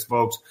DeSantis,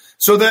 folks.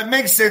 So that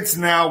makes sense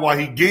now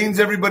why he gains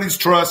everybody's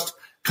trust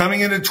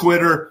coming into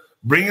Twitter,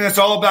 bringing us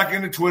all back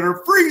into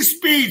Twitter. Free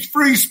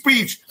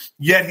speech.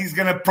 Yet he's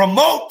going to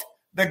promote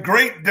the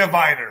great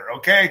divider,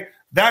 okay?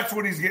 That's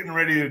what he's getting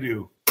ready to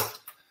do.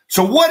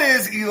 So what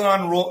is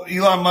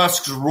Elon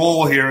Musk's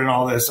role here in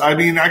all this? I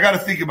mean, I got to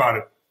think about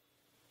it.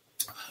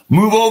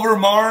 Move over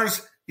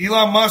Mars.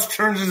 Elon Musk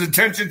turns his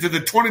attention to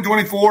the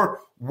 2024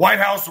 White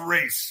House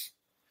race.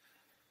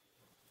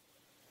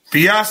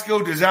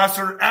 Fiasco,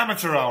 disaster,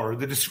 amateur hour.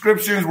 The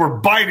descriptions were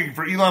biting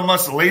for Elon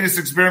Musk's latest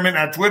experiment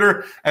at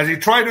Twitter as he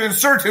tried to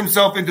insert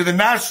himself into the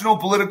national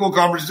political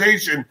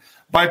conversation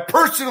by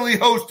personally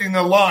hosting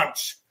the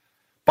launch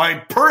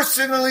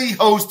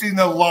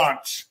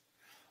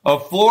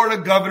of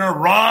Florida Governor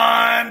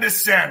Ron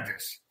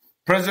DeSantis'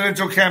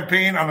 presidential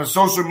campaign on a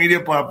social media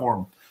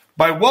platform.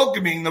 By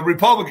welcoming the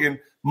Republican,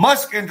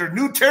 Musk entered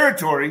new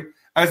territory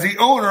as the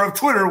owner of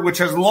Twitter, which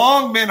has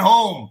long been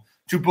home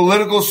to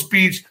political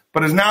speech,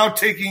 but is now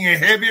taking a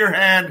heavier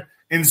hand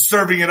in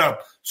serving it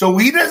up. So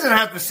he doesn't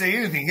have to say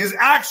anything. His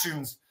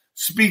actions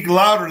speak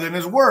louder than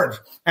his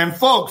words. And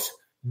folks,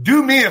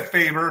 do me a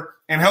favor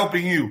in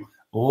helping you.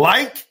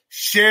 Like,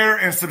 share,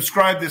 and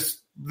subscribe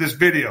this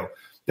video.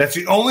 That's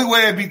the only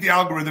way I beat the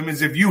algorithm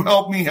is if you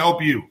help me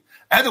help you.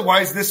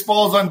 Otherwise, this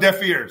falls on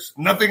deaf ears.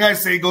 Nothing I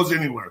say goes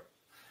anywhere.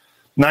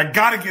 And I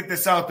got to get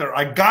this out there.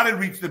 I got to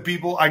reach the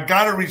people. I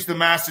got to reach the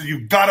masses.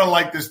 You've got to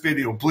like this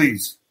video,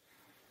 please.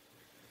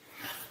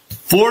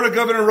 Florida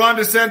Governor Ron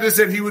DeSantis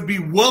said he would be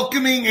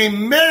welcoming a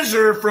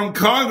measure from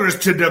Congress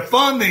to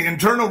defund the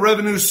Internal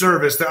Revenue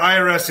Service, the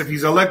IRS, if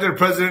he's elected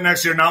president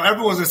next year. Now,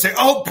 everyone's going to say,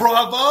 oh,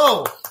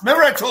 bravo.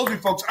 Remember I told you,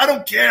 folks, I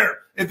don't care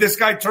if this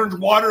guy turns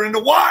water into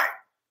wine.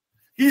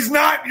 He's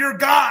not your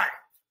guy.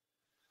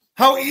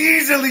 How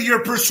easily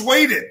you're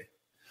persuaded.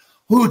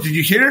 Ooh, did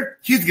you hear?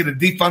 He's going to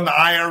defund the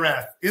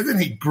IRS. Isn't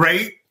he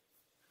great?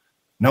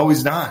 No,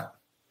 he's not.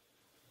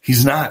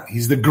 He's not.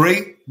 He's the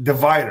great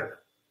divider.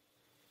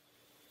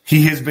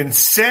 He has been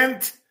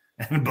sent,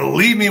 and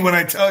believe me when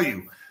I tell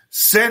you,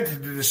 sent to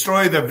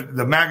destroy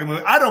the MAGA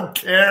movement. I don't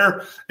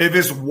care if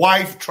his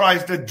wife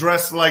tries to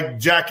dress like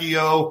Jackie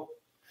O.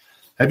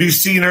 Have you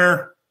seen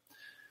her?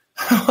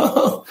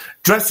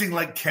 Dressing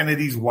like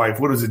Kennedy's wife.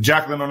 What is it,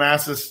 Jacqueline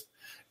Onassis?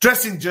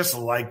 Dressing just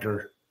like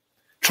her.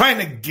 Trying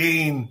to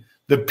gain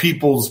the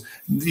people's,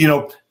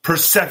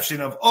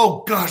 perception of,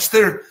 oh gosh,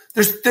 they're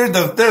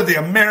the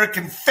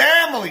American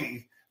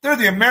family. They're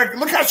the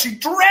American. Look how she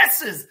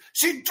dresses.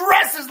 She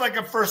dresses like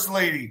a first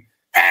lady.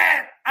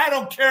 And I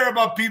don't care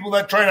about people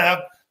that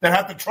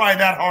have to try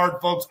that hard,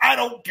 folks. I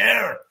don't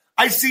care.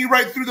 I see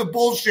right through the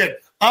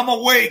bullshit. I'm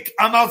awake.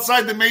 I'm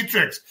outside the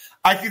matrix.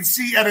 I can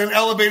see at an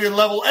elevated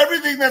level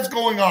everything that's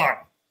going on.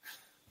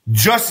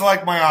 Just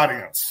like my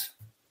audience.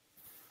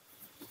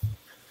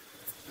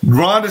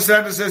 Ron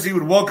DeSantis says he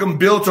would welcome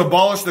bill to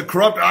abolish the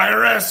corrupt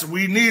IRS.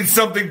 We need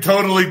something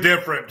totally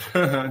different.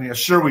 Yeah,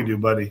 sure we do,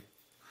 buddy.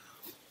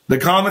 The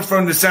comments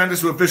from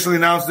DeSantis, who officially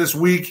announced this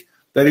week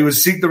that he would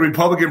seek the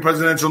Republican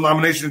presidential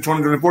nomination in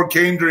 2024,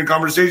 came during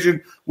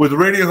conversation with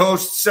radio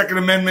host, Second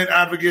Amendment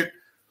advocate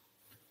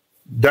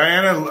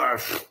Diana,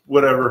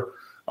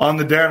 on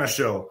the Dana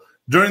Show.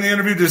 During the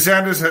interview,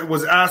 DeSantis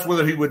was asked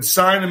whether he would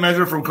sign a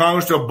measure from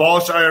Congress to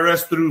abolish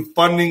IRS through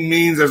funding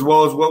means as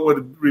well as what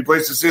would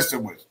replace the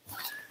system with.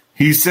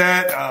 He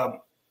said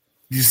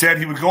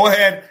he would go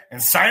ahead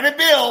and sign a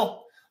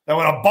bill that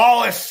would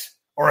abolish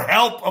or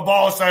help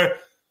abolish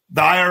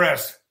the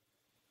IRS.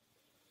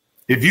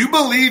 If you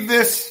believe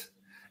this,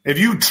 if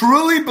you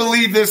truly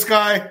believe this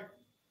guy,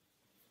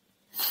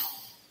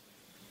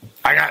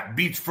 I got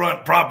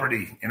beachfront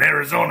property in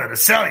Arizona to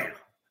sell you.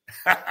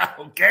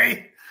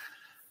 Okay?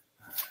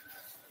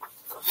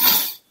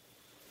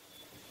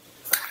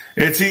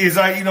 He's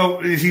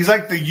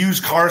like the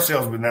used car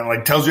salesman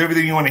that tells you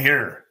everything you want to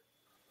hear.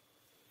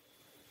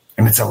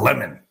 And it's a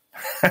lemon.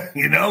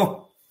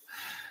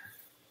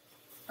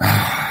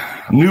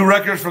 New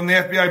records from the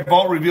FBI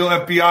vault reveal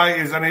FBI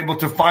is unable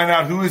to find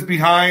out who is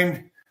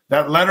behind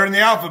that letter in the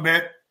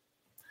alphabet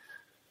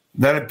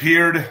that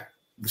appeared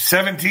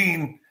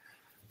 17.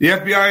 The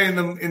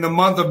FBI in the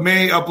month of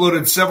May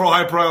uploaded several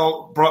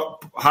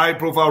high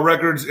profile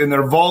records in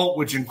their vault,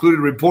 which included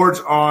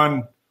reports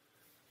on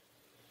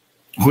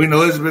Queen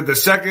Elizabeth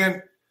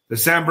II, the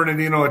San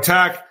Bernardino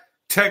attack,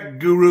 tech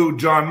guru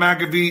John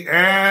McAfee,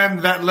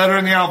 and that letter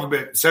in the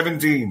alphabet,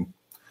 17.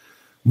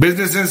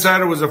 Business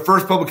Insider was the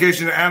first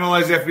publication to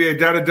analyze the FBI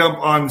data dump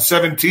on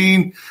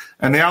 17,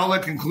 and the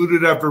outlet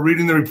concluded after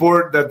reading the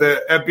report that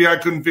the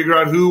FBI couldn't figure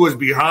out who was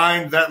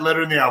behind that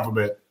letter in the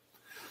alphabet.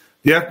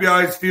 The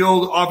FBI's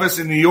field office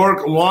in New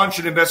York launched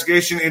an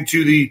investigation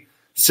into the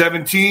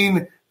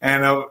 17,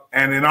 and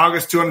in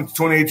August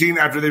 2018,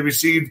 after they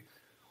received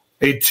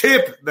a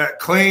tip that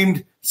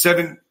claimed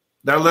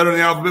that letter in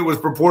the alphabet was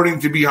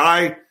purporting to be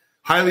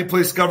highly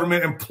placed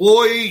government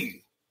employee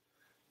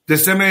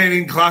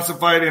disseminating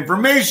classified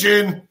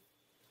information,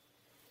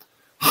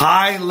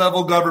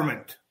 high-level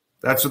government.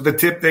 That's what the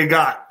tip they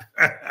got.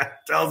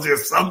 Tells you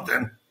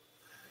something.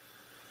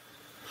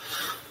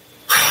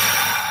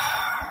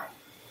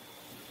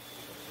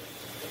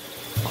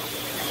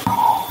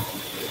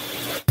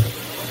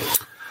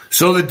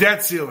 So the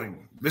debt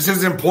ceiling. This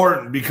is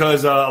important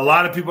because a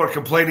lot of people are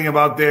complaining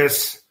about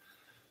this.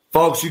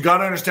 Folks, you got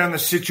to understand the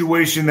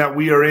situation that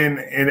we are in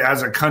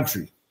as a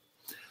country.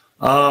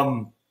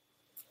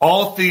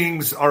 All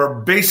things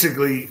are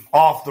basically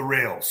off the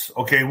rails.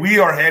 Okay, we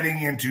are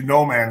heading into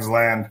no man's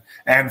land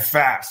and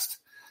fast.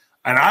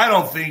 And I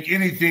don't think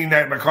anything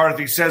that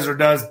McCarthy says or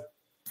does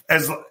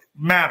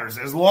matters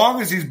as long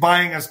as he's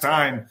buying us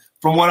time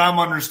from what I'm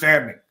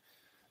understanding.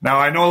 Now,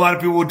 I know a lot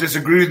of people will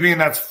disagree with me,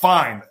 and that's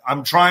fine.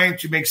 I'm trying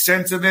to make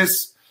sense of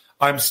this.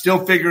 I'm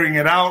still figuring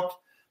it out.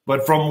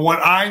 But from what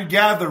I'm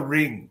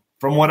gathering,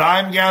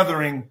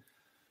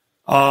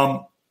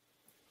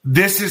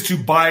 this is to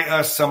buy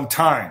us some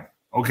time.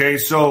 Okay,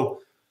 so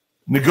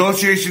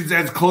negotiations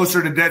edge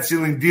closer to debt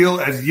ceiling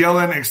deal as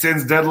Yellen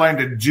extends deadline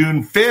to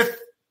June 5th.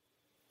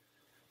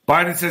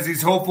 Biden says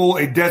he's hopeful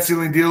a debt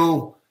ceiling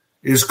deal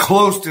is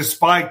close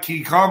despite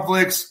key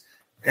conflicts.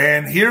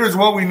 And here is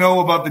what we know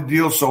about the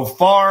deal so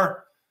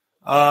far.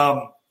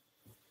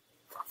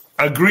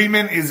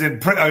 Agreement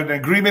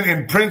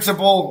in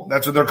principle.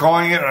 That's what they're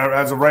calling it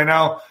as of right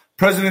now.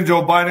 President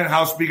Joe Biden,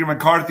 House Speaker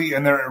McCarthy,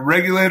 and their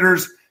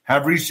regulators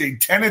have reached a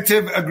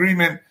tentative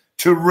agreement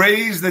to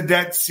raise the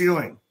debt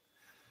ceiling.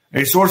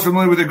 A source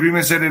familiar with the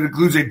agreement said it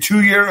includes a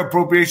 2-year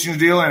appropriations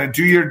deal and a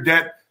 2-year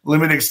debt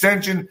limit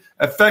extension,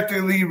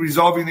 effectively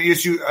resolving the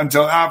issue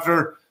until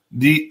after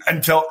the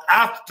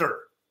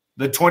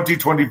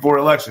 2024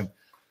 election.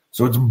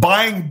 So it's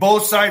buying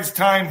both sides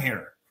time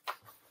here,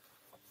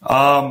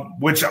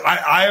 which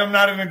I am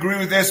not in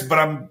agreement with this, but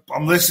I'm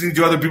listening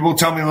to other people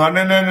tell me,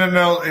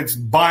 no, it's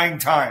buying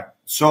time.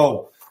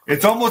 So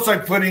it's almost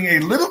like putting a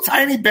little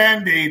tiny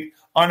Band-Aid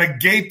on a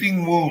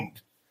gaping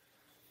wound.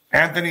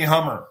 Anthony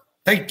Hummer.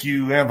 Thank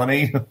you,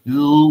 Anthony.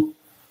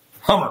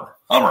 Hummer.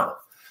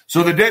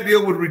 So the debt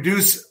deal would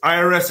reduce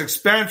IRS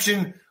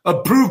expansion,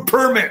 approve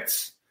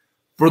permits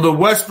for the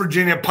West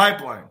Virginia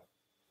pipeline.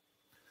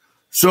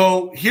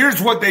 So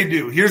here's what they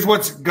do. Here's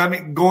what's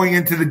going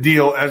into the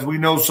deal as we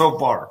know so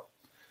far.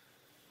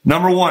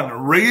 Number one,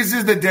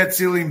 raises the debt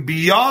ceiling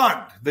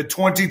beyond the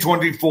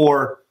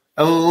 2024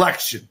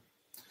 election.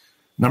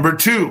 Number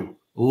two,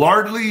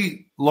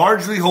 largely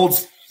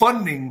holds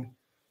funding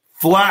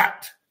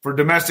flat for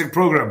domestic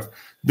programs.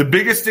 The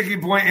biggest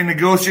sticking point in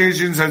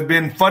negotiations has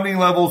been funding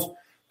levels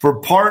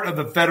for part of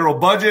the federal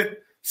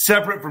budget,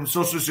 separate from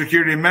Social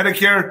Security and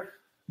Medicare,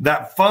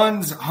 that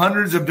funds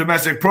hundreds of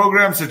domestic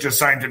programs such as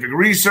scientific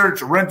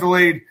research, rental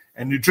aid,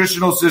 and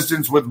nutritional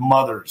assistance with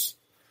mothers.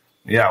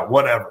 Yeah,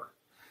 whatever.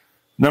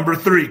 Number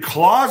three,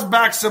 claws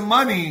back some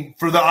money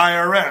for the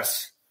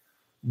IRS.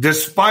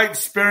 Despite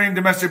sparing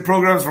domestic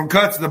programs from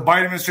cuts, the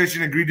Biden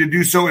administration agreed to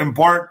do so in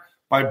part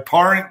by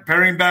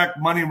paring back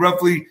money,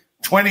 roughly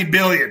 $20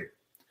 billion.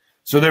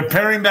 So they're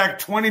paring back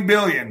 $20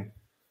 billion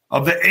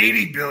of the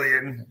 $80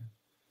 billion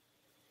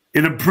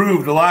it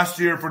approved last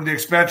year for the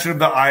expansion of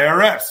the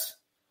IRS.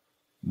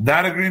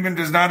 That agreement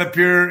does not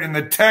appear in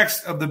the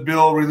text of the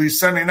bill released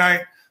Sunday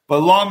night,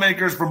 but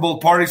lawmakers from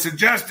both parties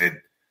suggested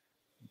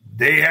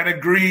they had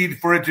agreed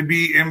for it to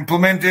be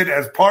implemented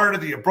as part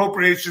of the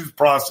appropriations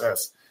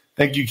process.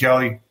 Thank you,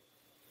 Kelly.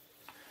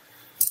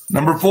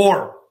 Number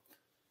four,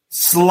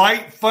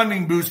 slight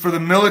funding boost for the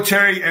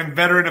military and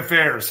veteran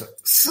affairs.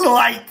 Just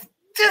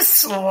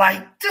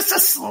a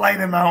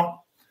slight amount.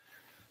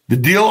 The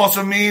deal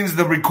also means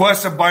the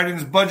request of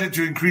Biden's budget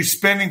to increase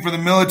spending for the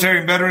military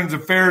and veterans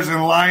affairs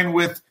in line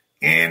with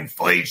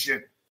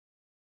inflation.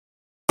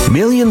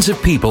 Millions of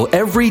people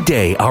every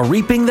day are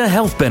reaping the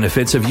health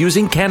benefits of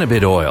using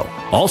cannabis oil,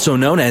 also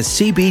known as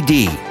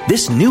CBD.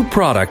 This new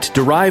product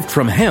derived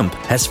from hemp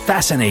has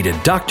fascinated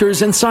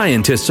doctors and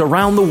scientists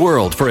around the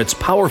world for its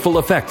powerful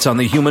effects on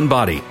the human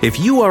body. If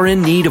you are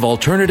in need of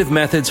alternative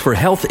methods for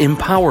health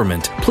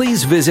empowerment,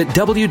 please visit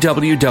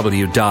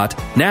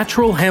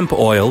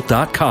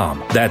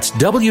www.naturalhempoil.com. That's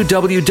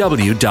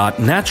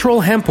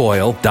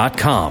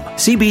www.naturalhempoil.com.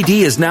 CBD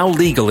is now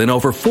legal in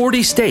over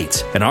 40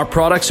 states, and our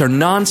products are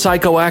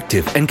non-psychoactive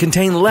and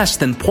contain less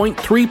than 0.3%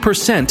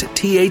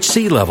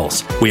 THC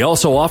levels. We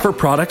also offer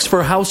products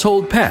for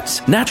household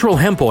pets.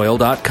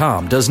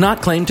 NaturalHempOil.com does not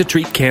claim to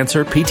treat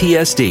cancer,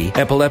 PTSD,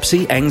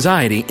 epilepsy,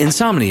 anxiety,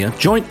 insomnia,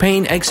 joint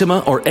pain, eczema,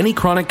 or any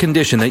chronic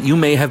condition that you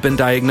may have been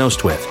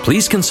diagnosed with.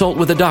 Please consult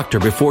with a doctor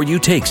before you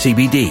take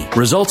CBD.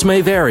 Results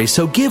may vary,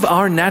 so give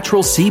our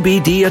natural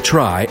CBD a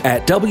try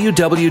at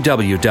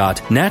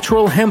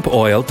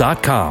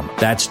www.naturalhempoil.com.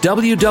 That's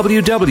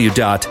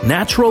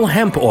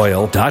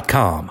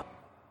www.naturalhempoil.com.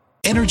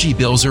 Energy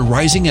bills are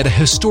rising at a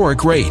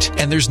historic rate,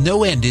 and there's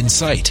no end in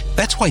sight.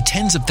 That's why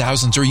tens of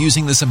thousands are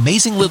using this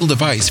amazing little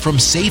device from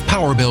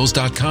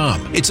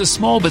SavePowerBills.com. It's a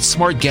small but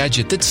smart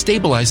gadget that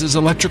stabilizes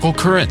electrical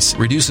currents,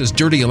 reduces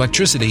dirty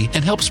electricity,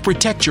 and helps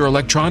protect your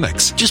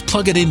electronics. Just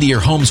plug it into your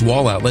home's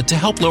wall outlet to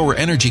help lower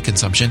energy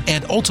consumption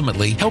and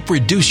ultimately help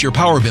reduce your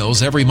power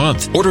bills every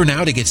month. Order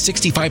now to get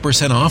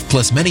 65% off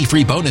plus many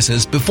free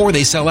bonuses before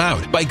they sell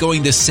out by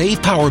going to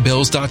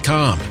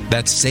SavePowerBills.com.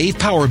 That's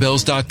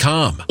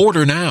SavePowerBills.com.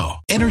 Order now.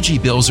 Energy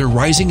bills are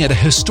rising at a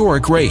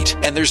historic rate,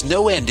 and there's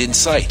no end in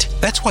sight.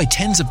 That's why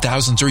tens of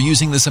thousands are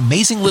using this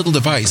amazing little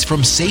device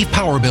from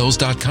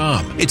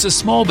SavePowerBills.com. It's a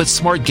small but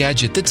smart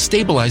gadget that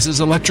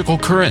stabilizes electrical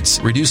currents,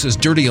 reduces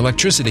dirty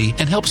electricity,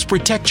 and helps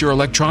protect your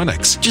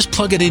electronics. Just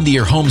plug it into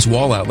your home's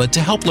wall outlet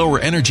to help lower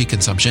energy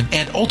consumption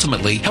and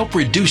ultimately help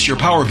reduce your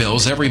power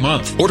bills every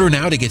month. Order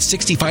now to get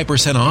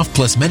 65% off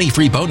plus many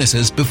free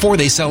bonuses before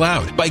they sell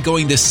out by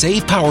going to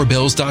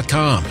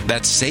SavePowerBills.com.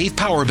 That's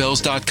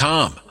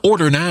SavePowerBills.com.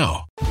 Order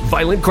now.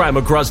 Violent crime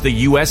across the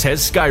U.S.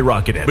 has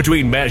skyrocketed.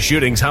 Between mass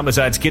shootings,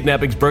 homicides,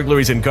 kidnappings,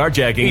 burglaries, and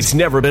carjacking, it's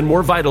never been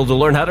more vital to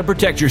learn how to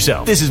protect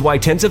yourself. This is why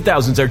tens of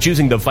thousands are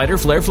choosing the Fighter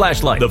Flare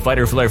flashlight. The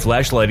Fighter Flare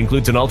flashlight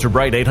includes an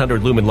ultra-bright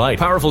 800 lumen light,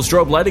 powerful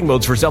strobe lighting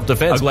modes for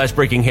self-defense, a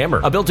glass-breaking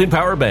hammer, a built-in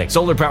power bank,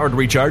 solar-powered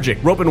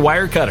recharging, rope and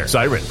wire cutter,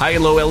 siren, high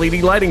and low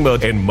LED lighting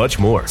mode, and much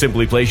more.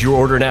 Simply place your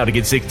order now to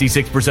get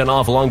 66%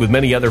 off along with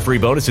many other free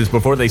bonuses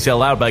before they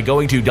sell out by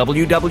going to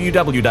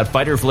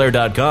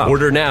www.fighterflare.com.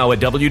 Order now at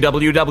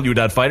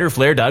www.fighterflare.com.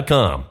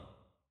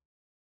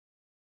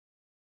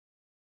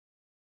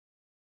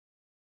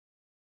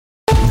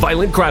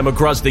 Violent crime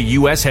across the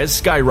U.S.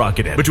 has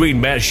skyrocketed. Between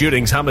mass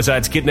shootings,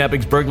 homicides,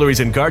 kidnappings, burglaries,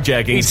 and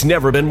carjacking, it's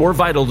never been more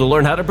vital to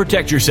learn how to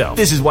protect yourself.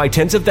 This is why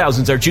tens of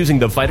thousands are choosing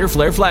the Fighter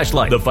Flare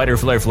flashlight. The Fighter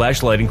Flare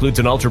flashlight includes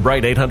an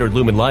ultra-bright 800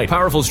 lumen light,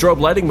 powerful strobe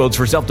lighting modes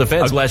for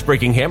self-defense, a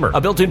glass-breaking hammer,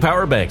 a built-in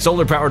power bank,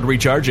 solar-powered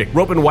recharging,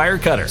 rope and wire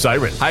cutter,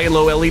 siren, high and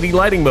low LED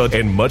lighting mode,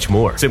 and much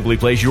more. Simply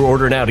place your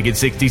order now to get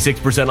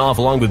 66% off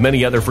along with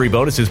many other free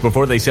bonuses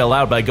before they sell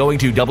out by going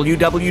to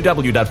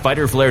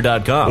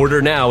www.fighterflare.com.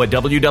 Order now at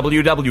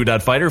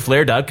www.fighterflare.com. The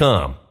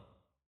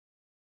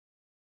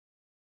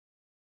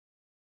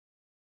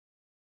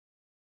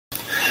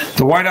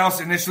White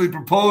House initially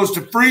proposed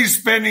to freeze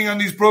spending on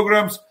these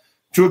programs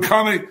to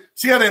accommodate.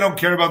 See how they don't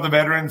care about the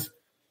veterans,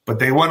 but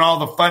they want all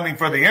the funding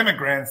for the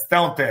immigrants,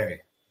 don't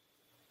they?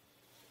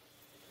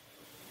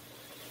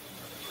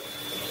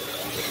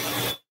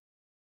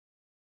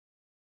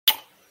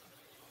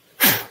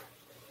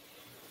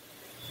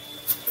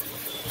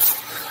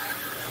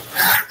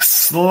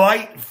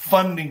 Slight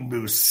funding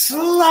boost.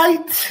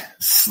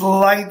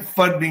 Slight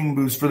funding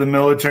boost for the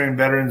Military and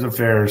Veterans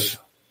Affairs.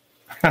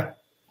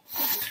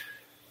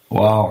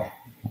 Wow.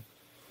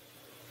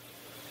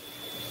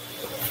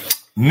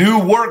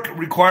 New work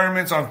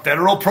requirements on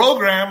federal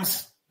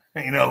programs,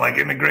 like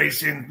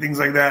immigration, things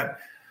like that.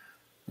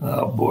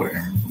 Oh, boy.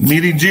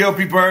 Meeting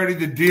GOP priority,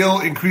 the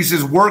deal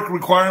increases work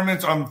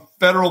requirements on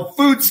federal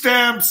food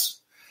stamps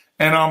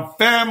and on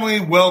family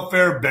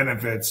welfare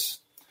benefits.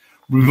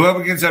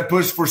 Republicans have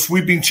pushed for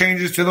sweeping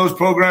changes to those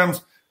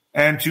programs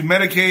and to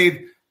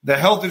Medicaid, the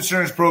health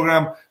insurance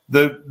program.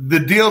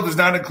 The deal does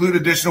not include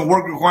additional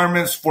work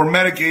requirements for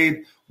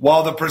Medicaid.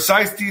 While the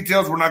precise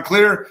details were not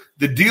clear,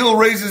 the deal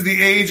raises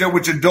the age at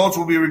which adults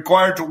will be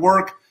required to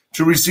work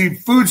to receive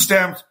food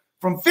stamps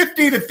from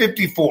 50 to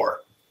 54.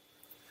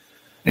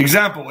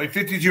 Example, a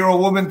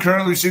 52-year-old woman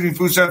currently receiving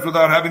food stamps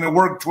without having to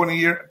work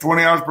 20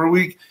 hours per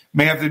week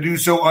may have to do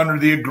so under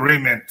the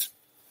agreement.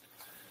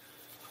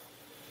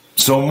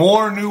 So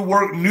more new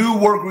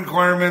work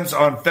requirements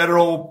on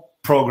federal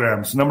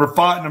programs.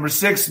 Number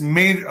 6,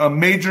 made a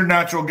major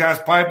natural gas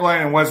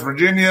pipeline in West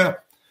Virginia.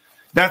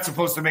 That's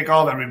supposed to make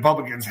all the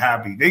Republicans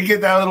happy. They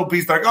get that little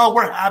piece like, oh,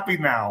 we're happy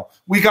now.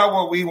 We got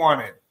what we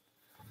wanted.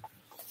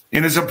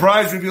 In a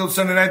surprise revealed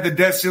Sunday night, the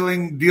debt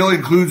ceiling deal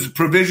includes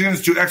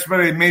provisions to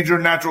expedite a major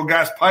natural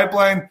gas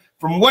pipeline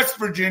from West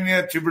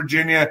Virginia to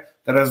Virginia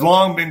that has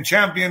long been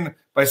championed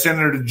by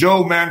Senator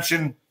Joe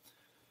Manchin.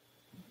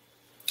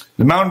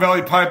 The Mountain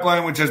Valley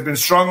Pipeline, which has been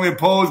strongly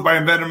opposed by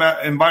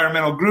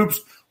environmental groups,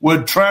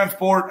 would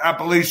transport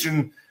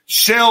Appalachian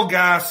shale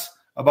gas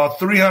about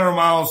 300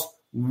 miles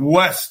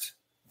west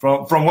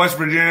from West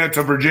Virginia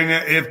to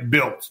Virginia if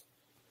built.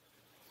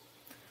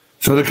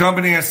 So the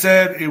company has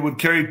said it would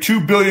carry 2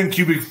 billion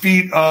cubic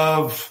feet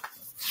of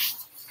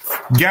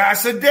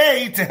gas a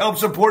day to help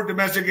support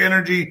domestic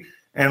energy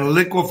and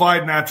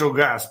liquefied natural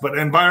gas. But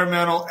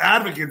environmental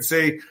advocates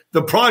say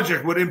the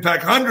project would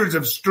impact hundreds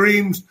of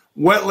streams,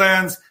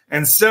 wetlands,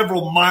 and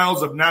several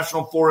miles of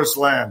national forest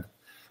land.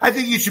 I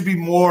think you should be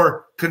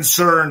more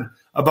concerned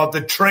about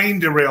the train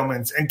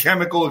derailments and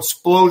chemical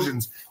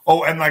explosions.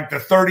 Oh, and like the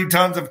 30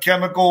 tons of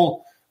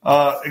chemical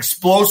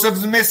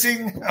explosives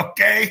missing.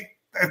 Okay.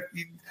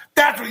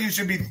 That's what you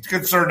should be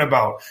concerned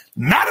about.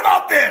 Not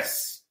about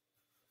this.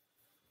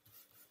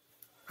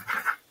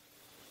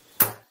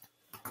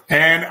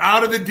 And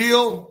out of the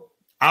deal,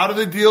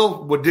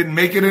 what didn't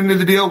make it into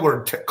the deal,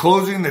 we're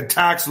closing the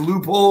tax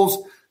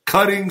loopholes,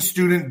 cutting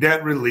student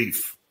debt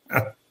relief.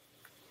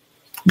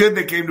 Good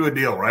they came to a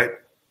deal, right?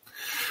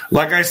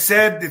 Like I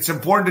said, it's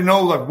important to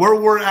know where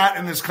we're at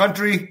in this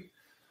country.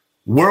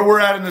 We're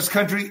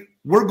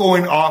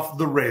going off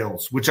the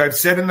rails, which I've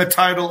said in the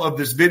title of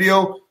this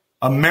video,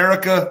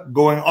 America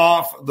going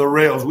off the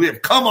rails. We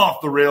have come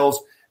off the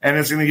rails, and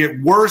it's going to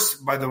get worse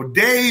by the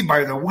day,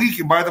 by the week,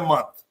 and by the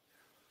month.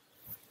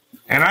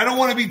 And I don't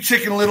want to be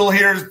Chicken Little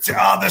here.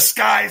 The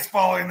sky's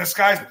falling, the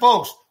sky's.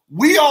 Folks,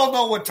 we all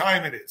know what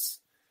time it is.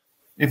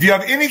 If you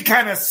have any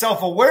kind of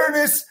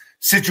self-awareness,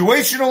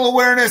 situational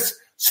awareness,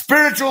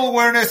 spiritual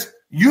awareness,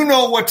 you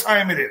know what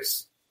time it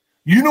is.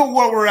 You know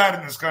where we're at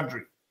in this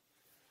country.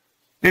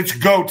 It's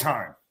go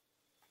time.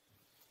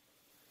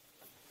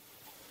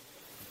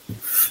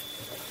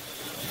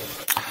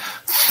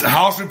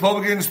 House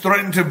Republicans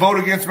threatened to vote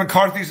against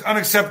McCarthy's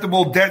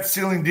unacceptable debt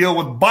ceiling deal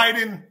with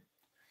Biden.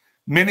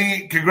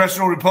 Many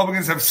congressional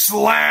Republicans have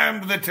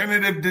slammed the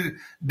tentative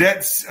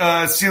debt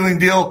ceiling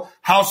deal.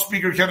 House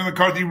Speaker Kevin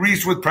McCarthy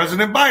reached with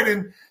President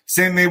Biden,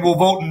 saying they will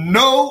vote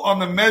no on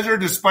the measure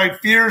despite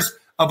fears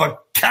of a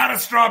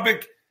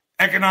catastrophic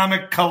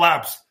economic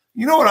collapse.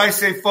 You know what I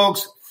say,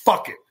 folks?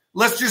 Fuck it.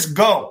 Let's just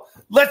go.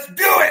 Let's do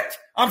it.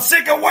 I'm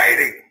sick of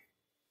waiting.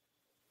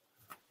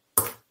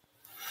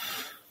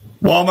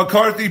 While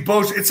McCarthy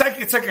boasts, it's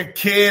like a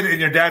kid and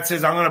your dad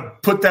says, I'm going to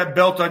put that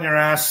belt on your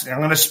ass and I'm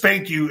going to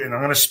spank you and I'm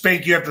going to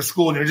spank you after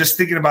school. And you're just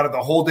thinking about it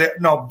the whole day.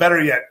 No, better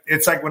yet.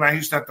 It's like when I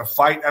used to have to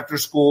fight after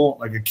school,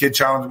 like a kid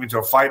challenged me to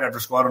a fight after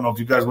school. I don't know if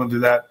you guys went through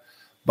that,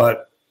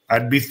 but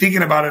I'd be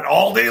thinking about it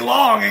all day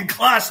long in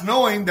class,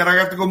 knowing that I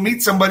have to go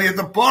meet somebody at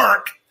the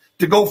park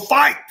to go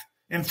fight.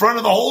 in front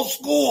of the whole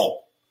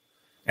school.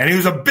 And he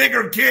was a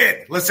bigger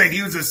kid. Let's say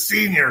he was a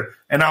senior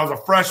and I was a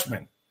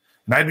freshman.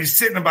 And I'd be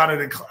sitting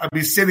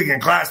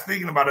in class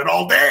thinking about it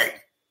all day.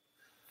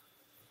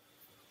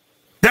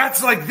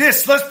 That's like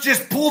this. Let's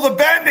just pull the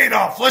Band-Aid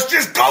off. Let's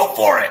just go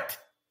for it.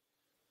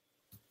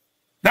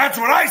 That's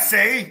what I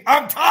say.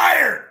 I'm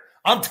tired.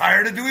 I'm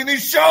tired of doing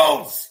these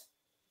shows.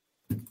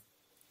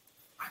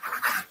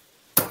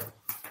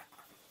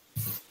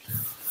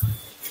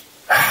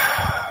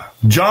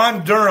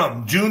 John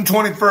Durham, June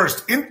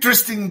 21st.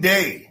 Interesting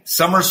day.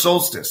 Summer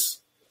solstice.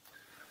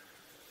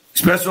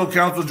 Special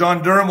counsel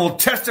John Durham will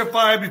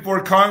testify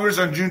before Congress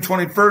on June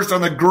 21st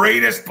on the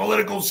greatest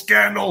political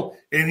scandal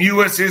in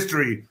U.S.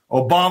 history,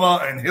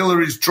 Obama and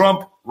Hillary's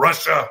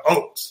Trump-Russia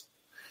hoax.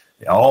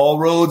 All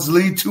roads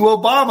lead to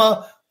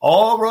Obama.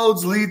 All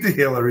roads lead to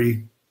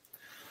Hillary.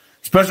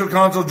 Special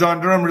counsel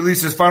John Durham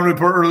released his final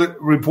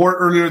report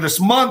earlier this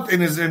month in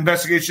his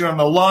investigation on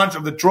the launch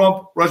of the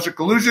Trump-Russia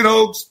collusion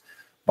hoax.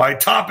 By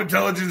top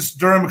intelligence,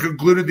 Durham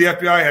concluded the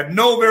FBI had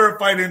no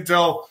verified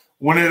intel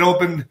when it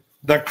opened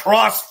the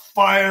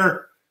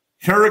Crossfire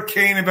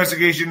Hurricane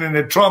investigation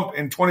into Trump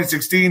in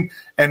 2016,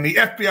 and the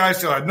FBI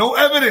still had no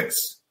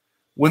evidence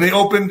when they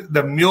opened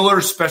the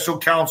Mueller special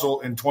counsel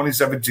in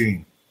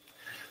 2017.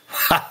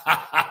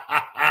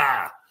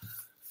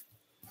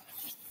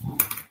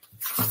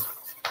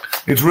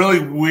 It's really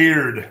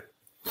weird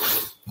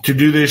to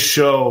do this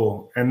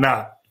show and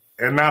not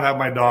have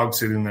my dog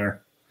sitting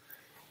there.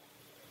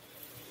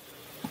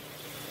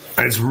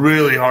 It's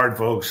really hard,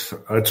 folks.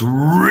 It's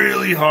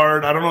really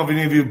hard. I don't know if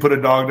any of you put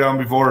a dog down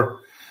before,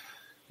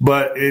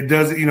 but it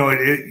does,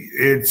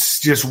 it's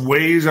just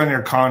weighs on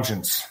your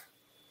conscience.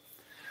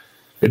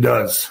 It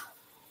does.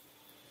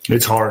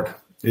 It's hard.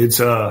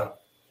 I'm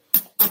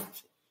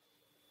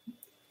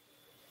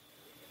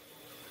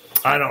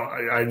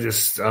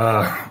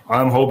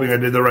hoping I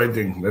did the right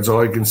thing. That's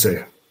all I can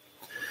say.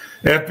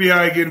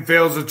 FBI again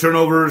fails to turn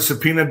over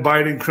subpoenaed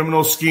Biden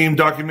criminal scheme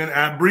document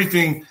at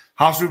briefing.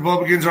 House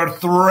Republicans are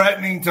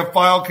threatening to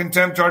file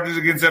contempt charges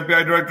against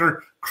FBI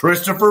Director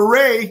Christopher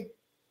Wray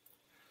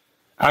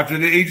after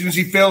the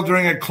agency failed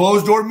during a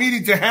closed-door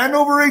meeting to hand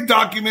over a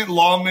document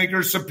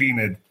lawmakers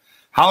subpoenaed.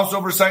 House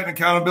Oversight and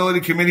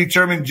Accountability Committee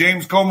Chairman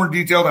James Comer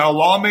detailed how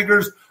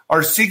lawmakers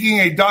are seeking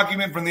a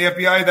document from the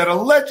FBI that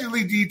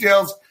allegedly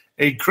details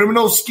a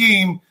criminal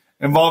scheme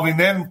involving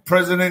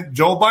then-President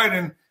Joe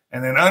Biden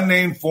and an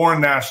unnamed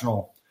foreign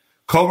national.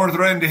 Comer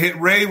threatened to hit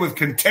Wray with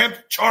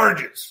contempt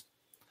charges.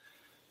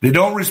 They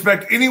don't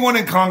respect anyone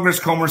in Congress,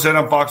 Comer said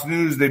on Fox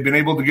News. They've been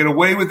able to get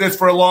away with this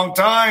for a long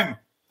time.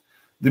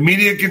 The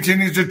media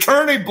continues to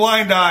turn a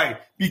blind eye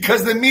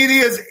because the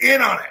media is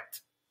in on it.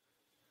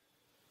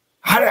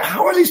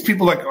 How are these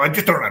people like, I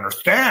just don't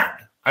understand.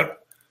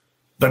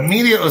 The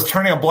media is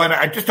turning a blind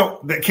eye. I just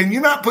don't. Can you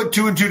not put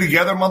two and two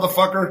together,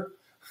 motherfucker?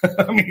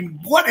 I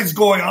mean, what is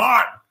going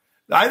on?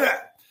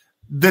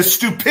 The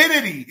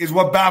stupidity is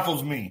what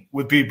baffles me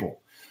with people.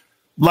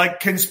 Like,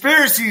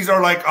 conspiracies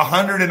are like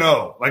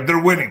 100-0. Like, they're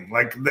winning.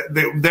 Like,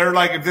 they're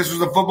like, if this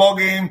was a football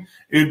game,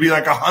 it would be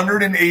like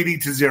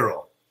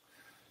 180-0.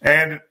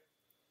 And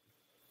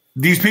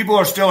these people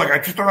are still like, I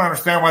just don't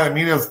understand why the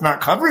media is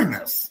not covering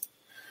this.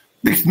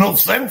 Makes no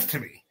sense to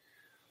me.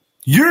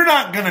 You're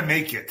not going to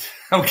make it,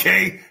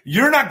 okay?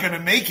 You're not going to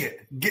make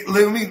it.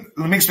 Let me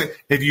explain.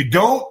 If you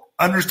don't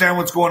understand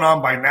what's going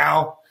on by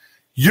now,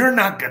 you're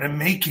not going to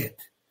make it.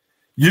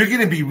 You're going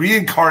to be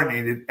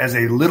reincarnated as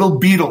a little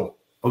beetle.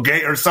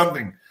 Okay, or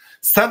something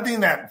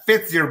that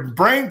fits your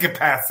brain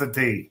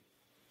capacity.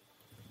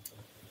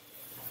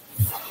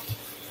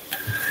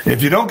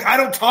 If you don't, I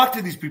don't talk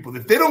to these people.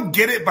 If they don't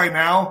get it by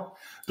now,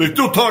 they're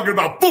still talking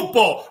about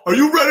football. Are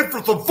you ready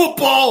for some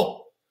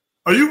football?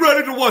 Are you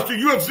ready to watch the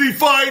UFC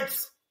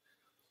fights?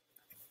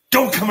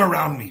 Don't come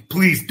around me,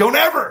 please. Don't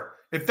ever.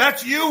 If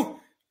that's you,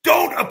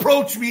 don't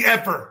approach me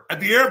ever. At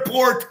the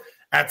airport,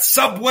 at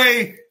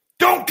Subway,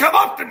 don't come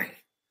up to me.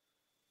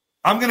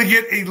 I'm going to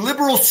get a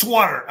liberal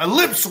swatter, a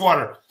lip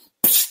swatter.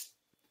 Psst,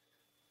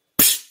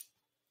 psst,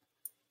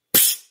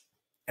 psst,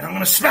 and I'm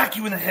going to smack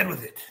you in the head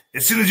with it.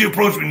 As soon as you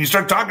approach me and you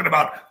start talking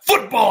about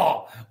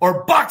football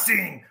or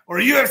boxing or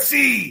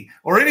UFC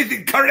or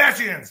anything,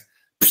 Kardashians,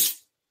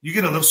 psst, you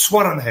get a little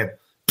swat on the head.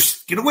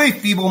 Psst, get away,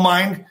 feeble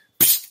mind.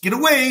 Psst, get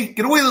away,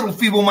 little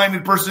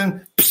feeble-minded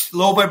person. Psst,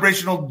 low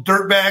vibrational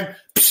dirtbag.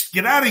 Psst,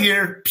 get out of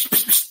here. Psst,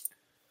 psst, psst.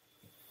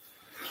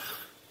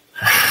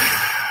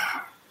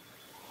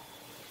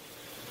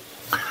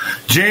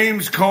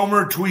 James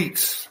Comer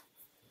tweets,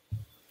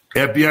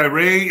 FBI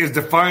Wray is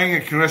defying a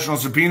congressional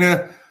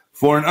subpoena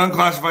for an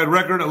unclassified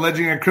record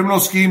alleging a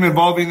criminal scheme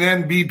involving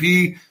then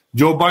BP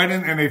Joe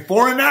Biden and a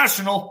foreign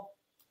national.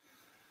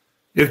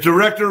 If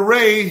Director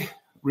Wray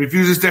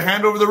refuses to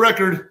hand over the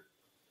record,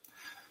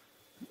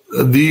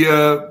 we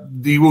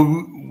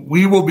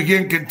will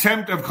begin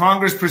contempt of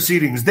Congress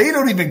proceedings. They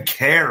don't even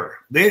care.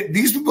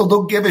 These people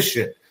don't give a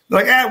shit.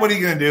 They're like, what are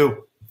you going to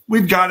do?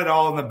 We've got it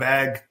all in the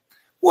bag.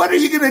 What are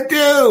you going to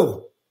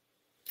do?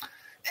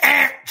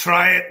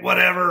 Try it,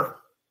 whatever.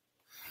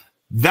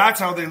 That's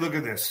how they look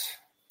at this.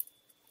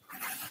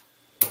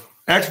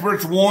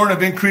 Experts warn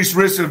of increased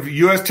risk of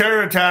U.S.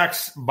 terror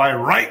attacks by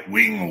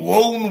right-wing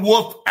lone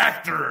wolf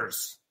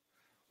actors.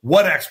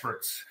 What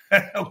experts?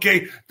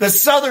 Okay, the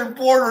southern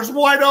border is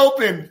wide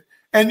open,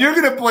 and you're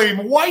going to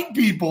blame white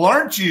people,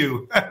 aren't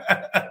you?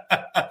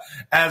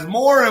 As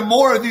more and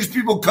more of these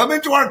people come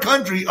into our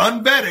country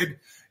unvetted,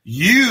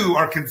 you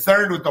are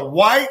concerned with the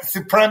white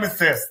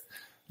supremacists,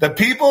 the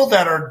people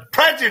that are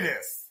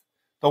prejudiced,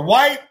 the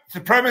white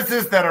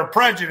supremacists that are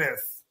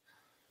prejudiced.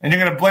 And you're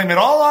going to blame it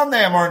all on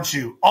them, aren't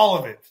you? All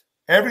of it.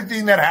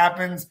 Everything that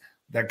happens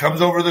that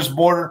comes over this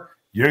border,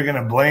 you're going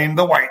to blame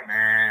the white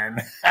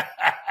man,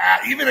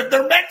 even if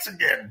they're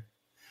Mexican.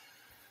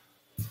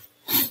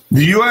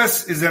 The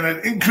U.S. is at an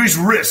increased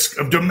risk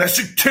of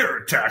domestic terror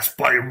attacks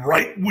by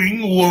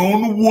right-wing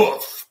lone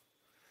wolf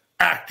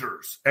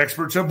actors,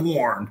 experts have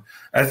warned,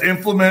 as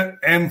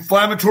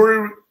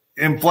inflammatory.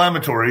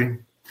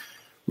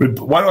 Why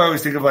do I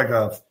always think of like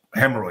a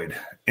hemorrhoid?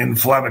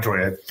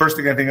 Inflammatory. First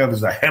thing I think of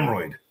is a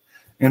hemorrhoid.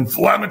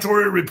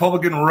 Inflammatory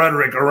Republican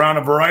rhetoric around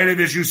a variety of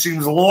issues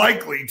seems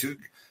likely to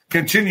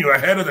continue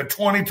ahead of the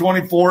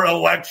 2024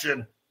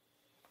 election.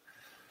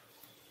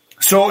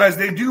 So as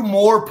they do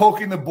more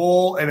poking the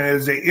bull and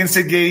as they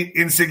instigate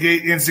and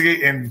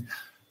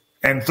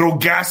throw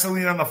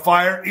gasoline on the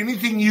fire,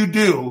 anything you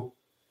do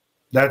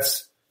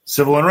that's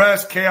civil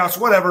unrest, chaos,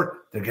 whatever,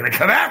 they're going to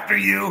come after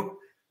you.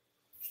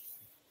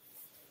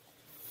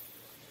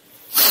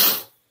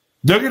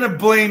 They're going to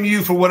blame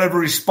you for whatever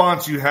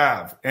response you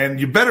have, and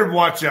you better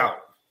watch out.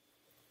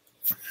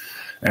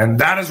 And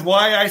that is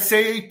why I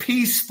say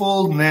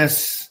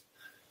peacefulness.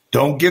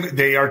 Don't give it.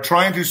 They are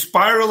trying to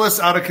spiral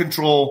us out of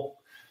control.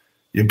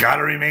 You got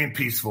to remain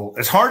peaceful.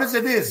 As hard as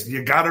it is,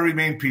 you got to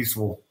remain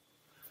peaceful.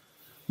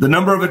 The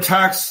number of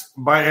attacks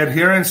by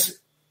adherents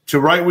to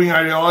right-wing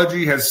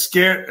ideology has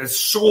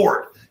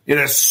soared. It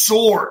has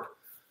soared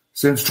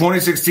since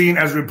 2016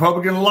 as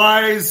Republican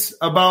lies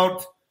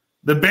about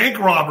the bank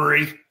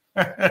robbery.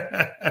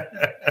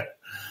 The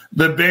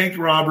bank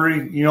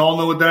robbery, you all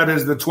know what that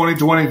is, the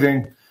 2020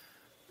 thing,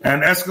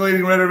 and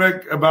escalating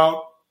rhetoric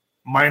about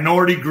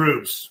minority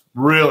groups.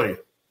 Really,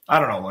 I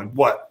don't know, like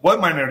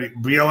what minority?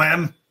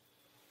 BLM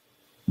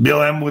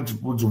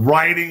was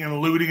rioting and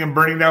looting and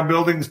burning down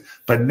buildings,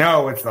 but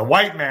no, it's the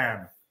white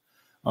man.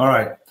 All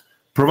right,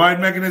 provide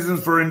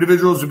mechanisms for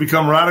individuals to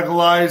become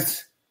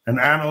radicalized, an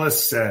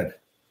analyst said.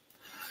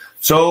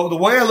 So the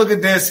way I look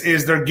at this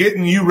is they're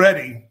getting you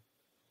ready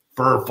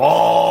for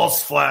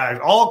false flags,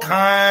 all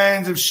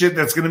kinds of shit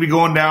that's going to be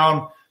going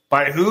down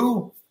by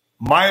who?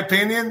 My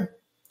opinion,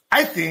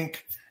 I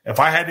think, if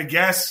I had to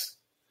guess,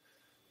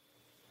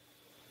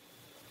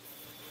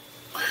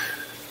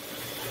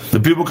 the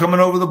people coming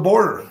over the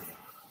border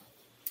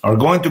are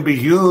going to be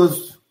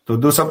used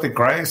to do something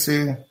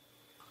crazy.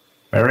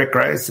 Very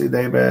crazy,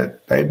 they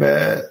bet. They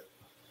bet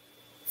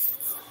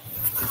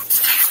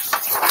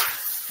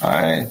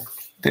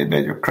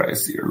you're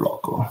crazy, you're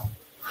loco.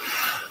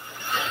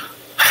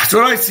 That's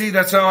what I see.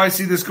 That's how I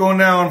see this going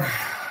down.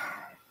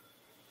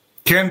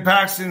 Ken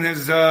Paxton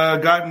has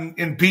gotten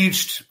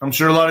impeached. I'm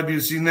sure a lot of you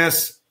have seen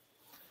this.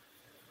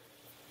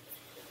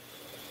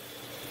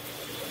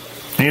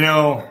 You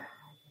know,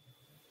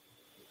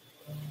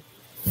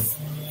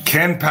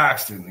 Ken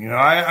Paxton,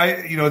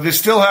 this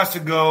still has to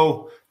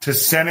go to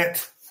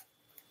Senate.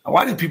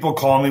 Why do people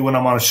call me when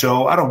I'm on a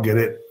show? I don't get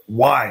it.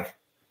 Why?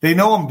 They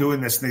know I'm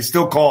doing this and they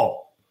still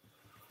call.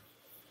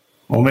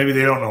 Well, maybe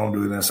they don't know I'm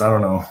doing this. I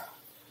don't know.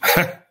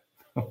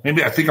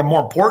 Maybe I think I'm more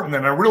important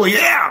than I really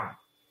am.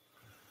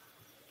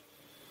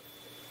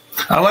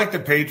 I like the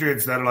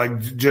patriots that are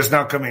like just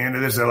now coming into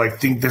this that like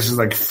think this is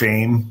like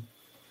fame.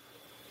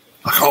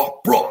 Like, oh,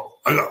 bro,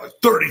 I got like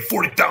 30,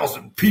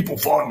 40,000 people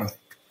following me.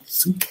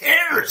 Who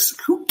cares?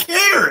 Who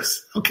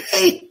cares?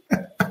 Okay?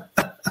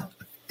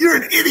 You're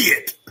an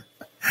idiot.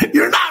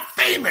 You're not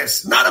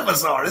famous. None of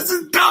us are. This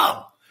is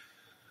dumb.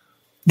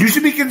 You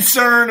should be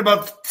concerned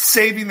about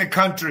saving the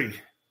country.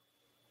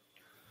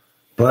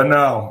 But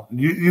no,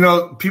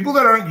 people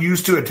that aren't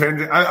used to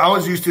attention. I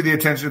was used to the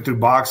attention through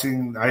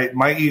boxing.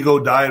 My ego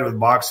died with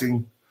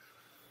boxing.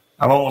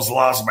 I've almost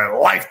lost my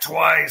life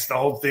twice, the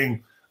whole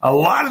thing. A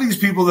lot of these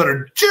people that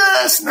are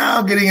just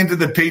now getting into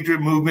the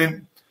patriot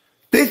movement,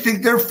 they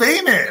think they're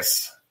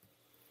famous.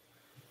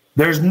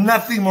 There's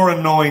nothing more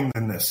annoying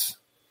than this.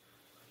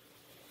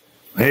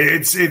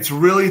 It's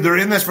really, they're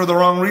in this for the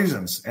wrong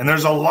reasons. And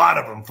there's a lot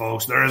of them,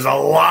 folks. There is a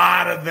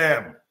lot of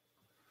them.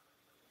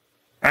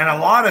 And a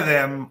lot of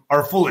them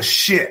are full of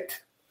shit.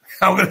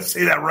 I'm going to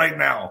say that right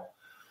now.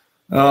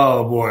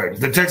 Oh, boy.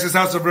 The Texas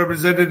House of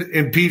Representatives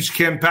impeached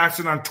Ken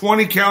Paxton on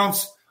 20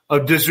 counts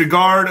of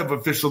disregard of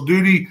official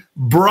duty,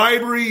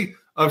 bribery,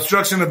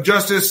 obstruction of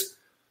justice,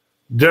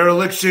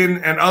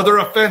 dereliction, and other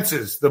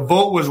offenses. The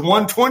vote was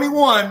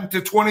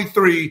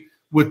 121-23,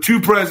 with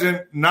 2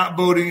 present, not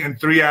voting, and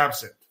 3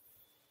 absent.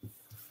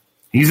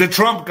 He's a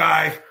Trump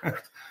guy.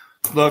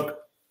 Look.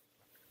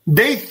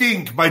 They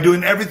think by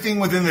doing everything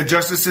within the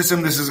justice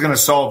system, this is going to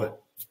solve it.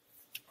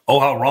 Oh,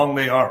 how wrong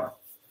they are.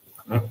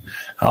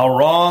 How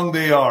wrong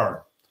they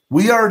are.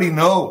 We already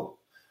know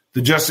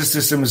the justice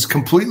system is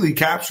completely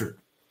captured.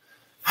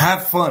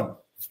 Have fun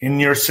in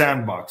your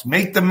sandbox.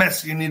 Make the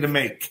mess you need to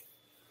make.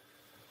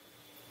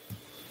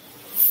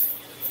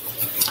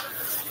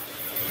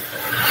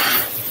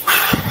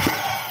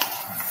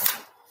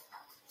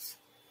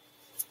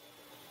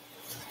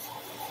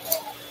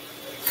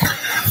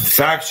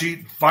 Fact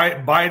sheet,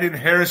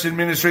 Biden-Harris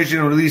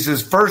administration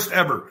releases first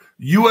ever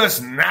U.S.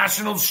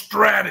 national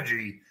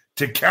strategy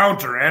to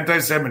counter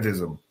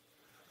anti-Semitism.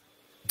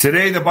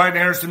 Today, the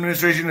Biden-Harris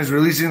administration is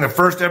releasing the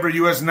first ever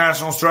U.S.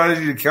 national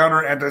strategy to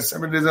counter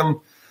anti-Semitism.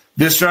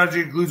 This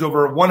strategy includes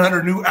over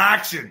 100 new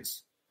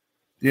actions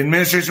the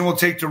administration will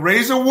take to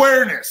raise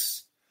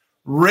awareness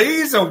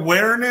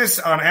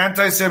on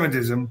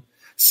anti-Semitism.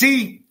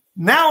 See,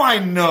 now I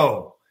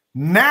know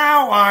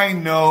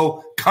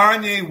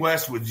Kanye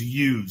West was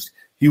used.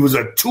 He was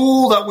a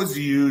tool that was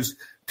used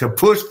to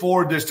push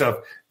forward this stuff.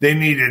 They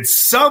needed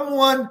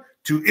someone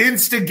to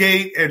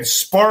instigate and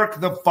spark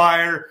the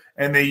fire,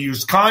 and they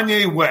used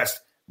Kanye West.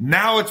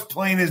 Now it's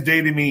plain as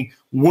day to me.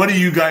 What do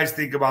you guys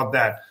think about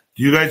that?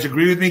 Do you guys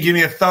agree with me? Give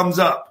me a thumbs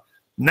up.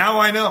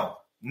 Now I know.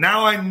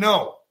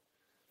 Now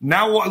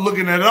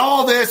looking at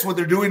all this, what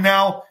they're doing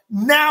now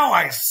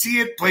I see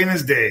it plain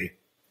as day.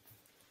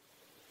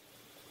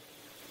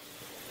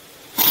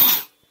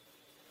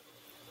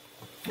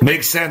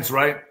 Makes sense,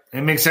 right?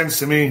 It makes sense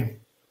to me.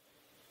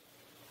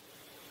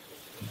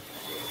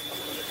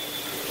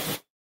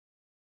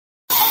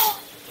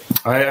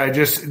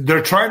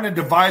 They're trying to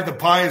divide the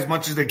pie as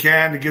much as they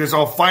can to get us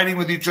all fighting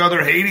with each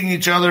other, hating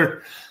each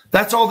other.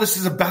 That's all this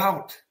is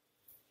about.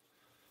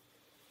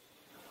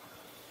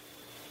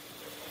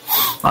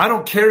 I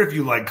don't care if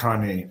you like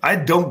Kanye. I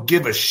don't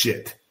give a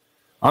shit.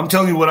 I'm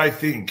telling you what I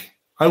think.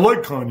 I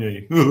like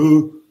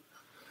Kanye.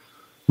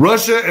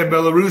 Russia and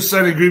Belarus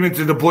signed an agreement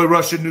to deploy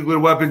Russian nuclear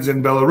weapons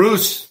in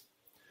Belarus.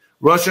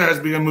 Russia has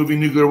begun moving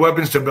nuclear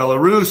weapons to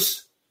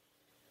Belarus.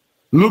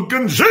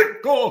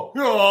 Lukashenko!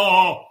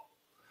 Yeah.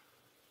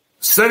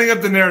 Setting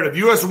up the narrative.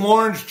 U.S.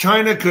 warns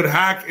China could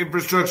hack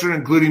infrastructure,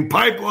 including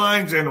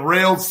pipelines and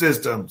rail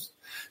systems.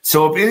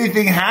 So if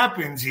anything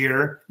happens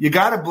here, you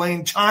got to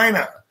blame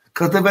China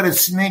because they're very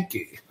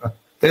sneaky.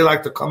 They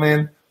like to come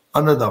in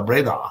under the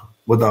radar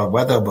with our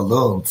weather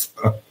balloons.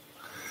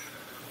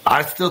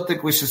 I still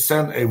think we should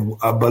send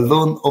a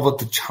balloon over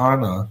to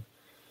China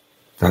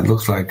that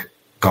looks like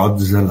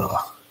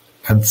Godzilla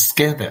and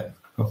scare them.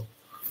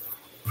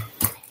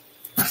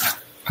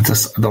 I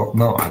don't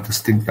know. I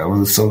just think that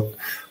was so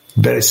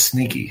very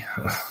sneaky.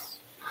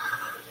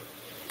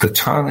 The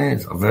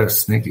Chinese are very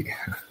sneaky.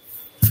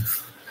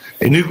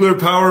 A nuclear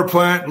power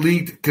plant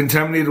leaked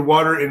contaminated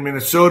water in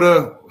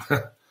Minnesota.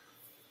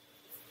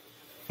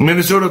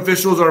 Minnesota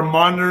officials are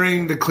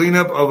monitoring the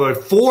cleanup of a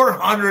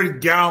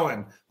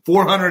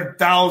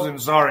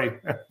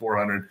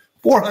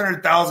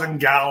 400,000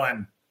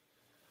 gallon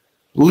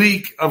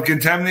leak of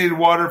contaminated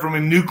water from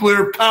a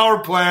nuclear power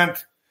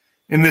plant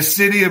in the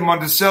city of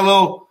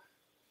Monticello,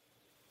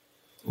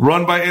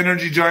 run by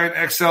energy giant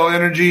Xcel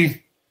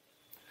Energy.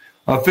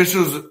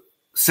 Officials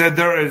said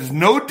there is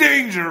no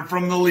danger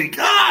from the leak.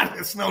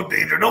 It's no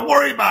danger. Don't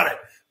worry about it.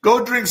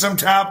 Go drink some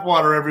tap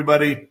water,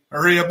 everybody.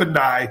 Hurry up and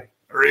die.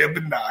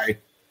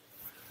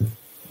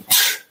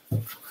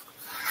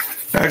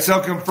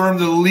 Xcel confirmed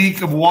the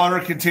leak of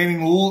water containing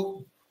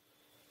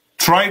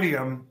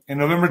tritium in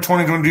November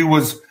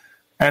 2022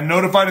 and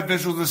notified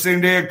officials the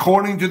same day.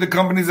 According to the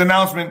company's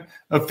announcement,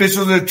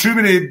 officials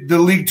attributed the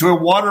leak to a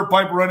water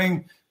pipe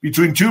running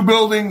between two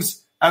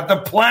buildings at the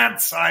plant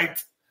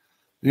site.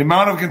 The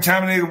amount of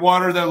contaminated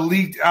water that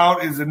leaked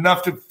out is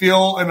enough to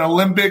fill an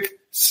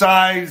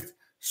Olympic-sized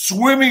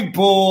swimming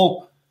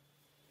pool,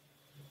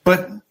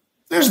 but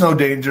there's no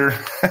danger.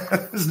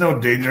 There's no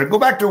danger. Go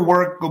back to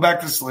work. Go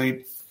back to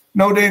sleep.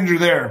 No danger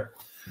there.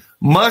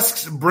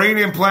 Musk's brain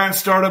implant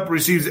startup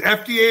receives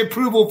FDA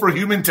approval for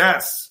human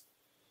tests.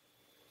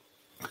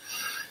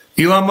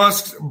 Elon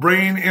Musk's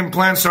brain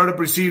implant startup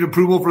received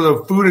approval for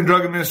the Food and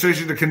Drug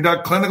Administration to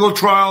conduct clinical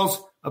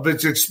trials of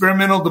its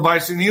experimental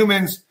device in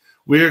humans.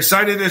 We are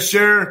excited to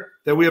share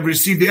that we have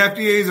received the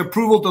FDA's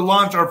approval to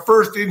launch our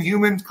first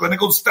in-human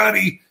clinical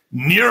study,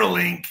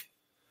 Neuralink,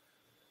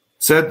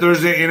 said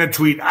Thursday in a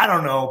tweet. I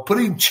don't know.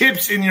 Putting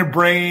chips in your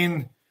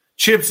brain,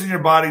 chips in your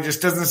body just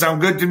doesn't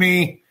sound good to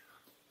me.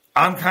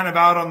 I'm kind of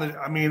out on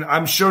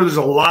I'm sure there's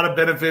a lot of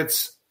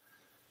benefits.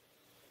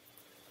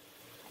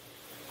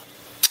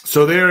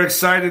 So they are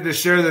excited to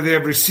share that they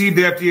have received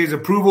the FDA's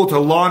approval to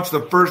launch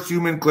the first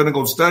human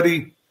clinical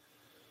study.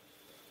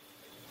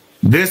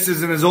 This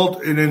is a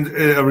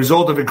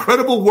result of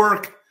incredible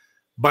work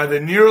by the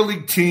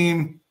Neuralink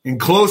team in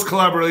close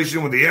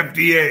collaboration with the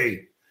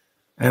FDA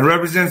and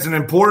represents an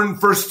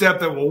important first step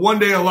that will one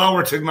day allow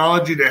our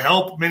technology to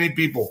help many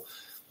people.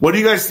 What do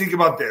you guys think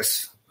about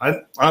this?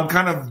 I'm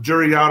kind of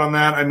juryed out on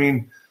that. I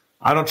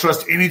don't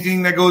trust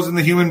anything that goes in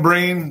the human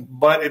brain,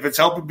 but if it's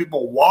helping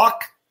people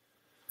walk,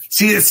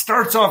 see, it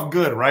starts off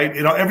good, right?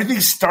 Everything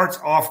starts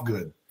off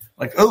good.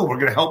 Like, we're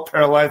going to help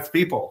paralyzed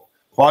people,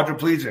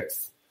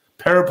 quadriplegics,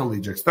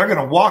 paraplegics. They're going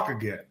to walk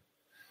again.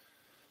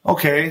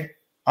 Okay,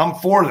 I'm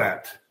for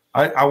that.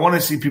 I want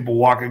to see people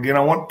walk again. I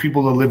want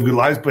people to live good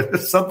lives, but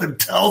something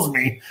tells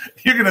me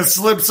you're going to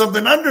slip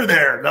something under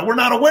there that we're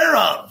not aware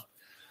of.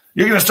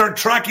 You're going to start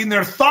tracking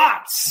their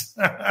thoughts,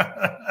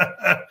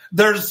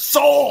 their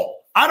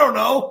soul. I don't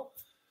know.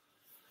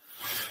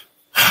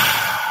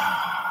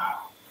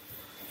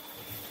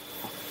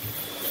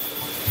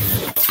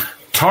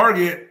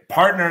 Target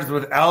partners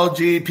with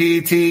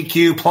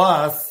LGBTQ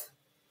plus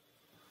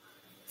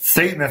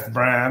Satanist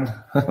brand.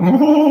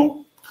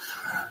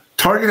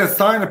 Target has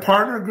signed a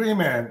partner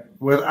agreement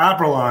with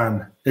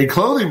Aprilon, a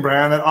clothing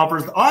brand that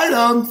offers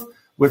items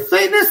with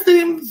Satanist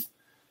themes,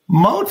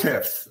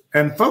 motifs,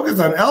 and focus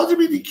on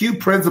LGBTQ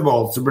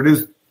principles to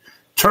produce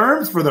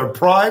terms for their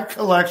Pride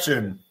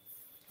collection.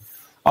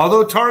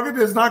 Although Target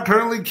does not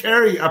currently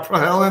carry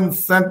Aprilon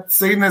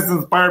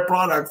Satanist-inspired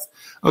products,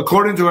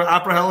 according to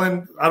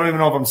Aprilon, I don't even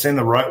know if I'm saying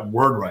the right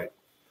word right.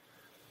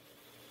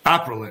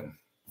 Aprilon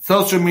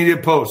social media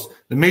post.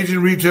 The major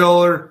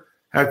retailer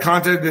had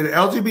contacted the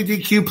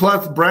LGBTQ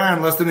plus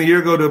brand less than a year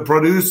ago to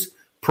produce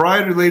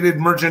Pride-related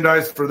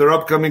merchandise for their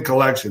upcoming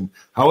collection.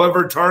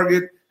 However,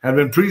 Target had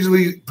been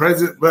previously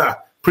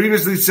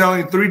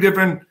selling 3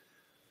 different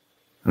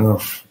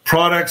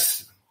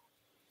products.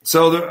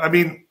 So,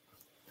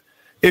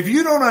 if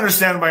you don't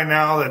understand by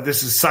now that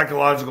this is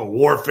psychological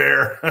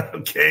warfare,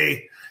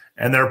 okay,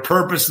 and they're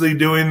purposely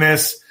doing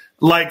this,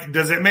 like,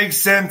 does it make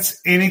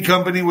sense any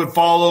company would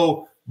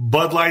follow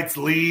Bud Light's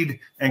lead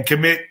and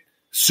commit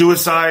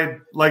suicide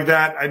like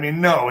that?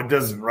 No, it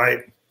doesn't,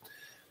 right?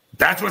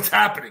 That's what's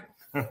happening,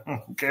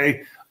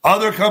 okay?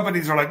 Other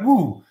companies are like,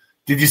 ooh,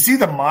 did you see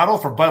the model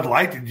for Bud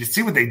Light? Did you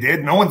see what they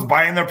did? No one's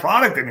buying their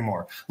product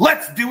anymore.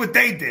 Let's do what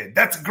they did.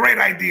 That's a great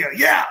idea.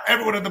 Yeah,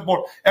 everybody in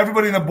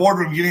the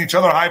boardroom giving each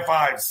other high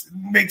fives. It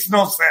makes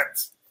no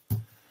sense.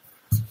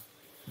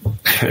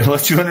 It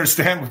lets you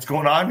understand what's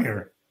going on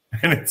here.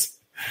 And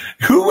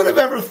who would have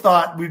ever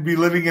thought we'd be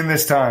living in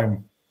this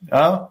time?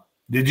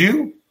 Did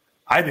you?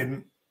 I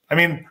didn't.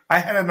 I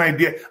had an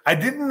idea. I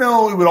didn't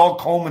know it would all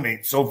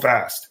culminate so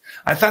fast.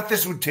 I thought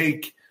this would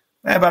take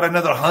about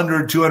another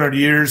 100, 200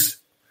 years.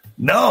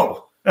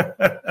 No.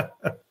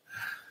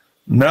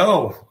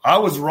 No, I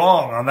was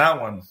wrong on that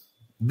one.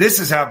 This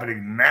is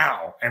happening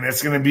now, and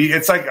it's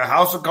like a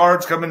house of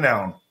cards coming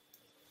down.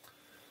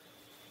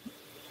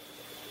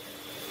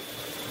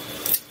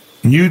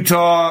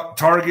 Utah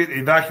Target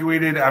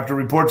evacuated after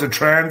reports of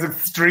trans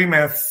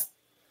extremists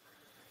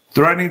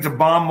threatening to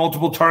bomb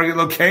multiple Target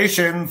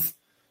locations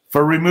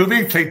for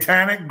removing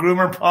satanic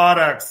groomer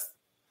products.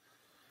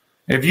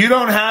 If you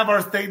don't have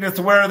our Satanist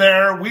wear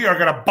there, we are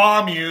going to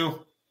bomb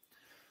you.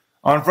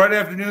 On Friday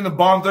afternoon, the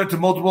bomb threat to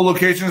multiple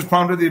locations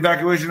prompted the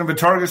evacuation of a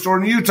Target store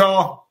in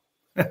Utah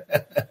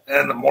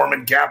and the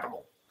Mormon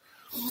capital.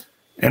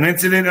 An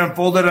incident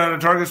unfolded at a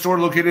Target store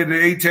located at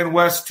 810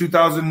 West,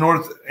 2000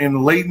 North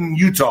in Layton,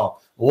 Utah.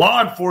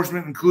 Law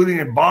enforcement, including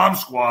a bomb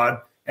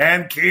squad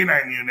and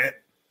canine unit,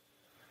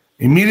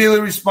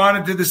 immediately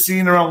responded to the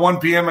scene around 1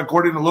 p.m.,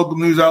 according to local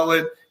news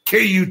outlet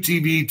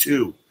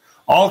KUTV2.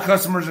 All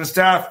customers and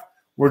staff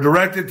were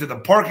directed to the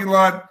parking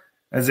lot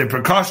as a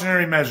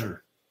precautionary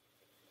measure.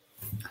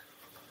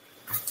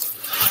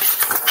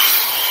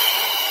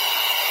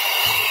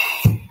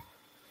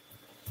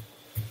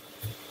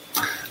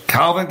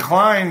 Calvin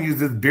Klein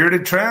uses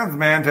bearded trans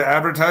man to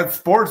advertise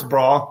sports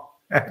bra.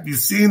 Have you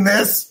seen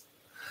this?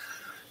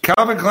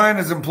 Calvin Klein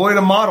has employed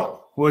a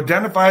model who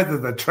identifies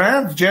as a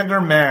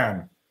transgender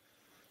man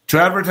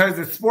to advertise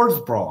a sports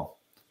bra.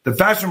 The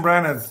fashion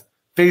brand has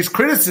faced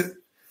criticism.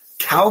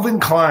 Calvin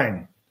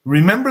Klein.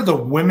 Remember the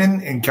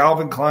women in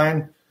Calvin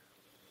Klein?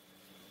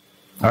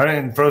 All right,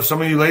 and for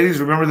some of you ladies,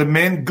 remember the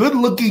men?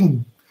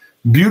 Good-looking,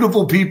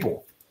 beautiful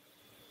people.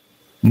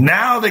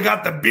 Now they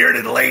got the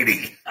bearded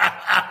lady.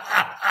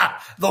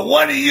 The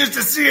one you used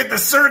to see at the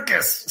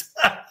circus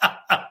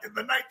in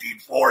the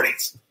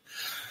 1940s.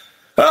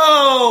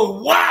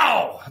 Oh,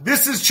 wow.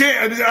 This is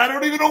changed. I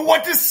don't even know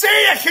what to say.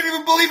 I can't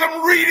even believe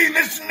I'm reading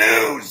this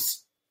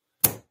news.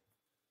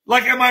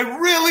 Like, am I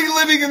really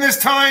living in this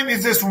time?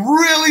 Is this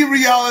really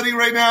reality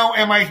right now?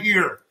 Am I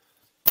here?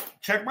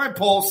 Check my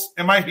pulse.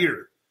 Am I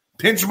here?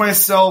 Pinch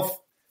myself.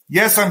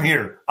 Yes, I'm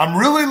here. I'm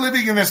really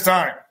living in this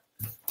time.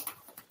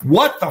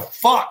 What the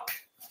fuck?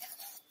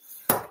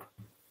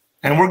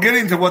 And we're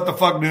getting to what the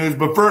fuck news,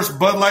 but first,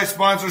 Bud Light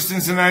sponsors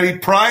Cincinnati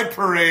Pride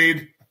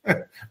Parade.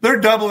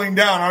 They're doubling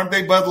down, aren't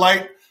they, Bud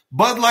Light?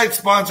 Bud Light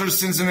sponsors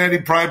Cincinnati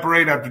Pride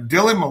Parade after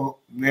Dylan,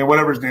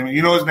 whatever his name is.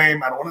 You know his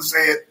name. I don't want to say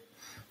it.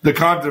 The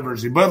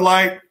controversy. Bud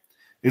Light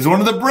is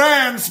one of the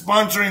brands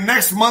sponsoring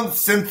next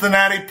month's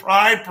Cincinnati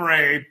Pride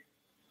Parade.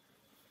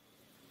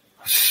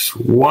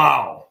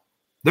 Wow.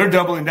 They're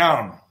doubling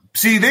down.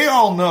 See, they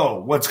all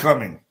know what's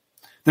coming.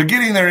 They're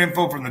getting their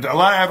info from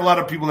I have a lot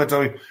of people that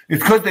tell me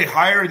it's because they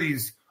hire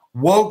these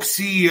woke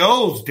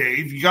CEOs,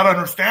 Dave. You got to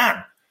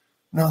understand.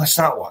 No, that's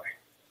not why.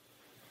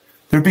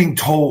 They're being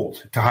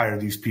told to hire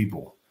these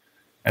people,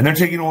 and they're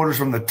taking orders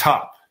from the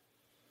top.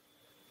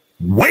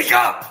 Wake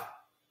up!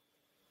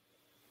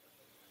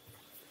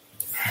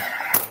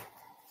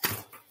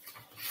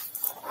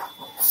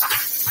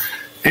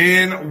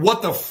 In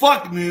what the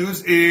fuck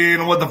news,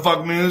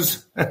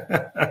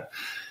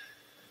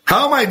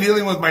 how am I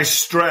dealing with my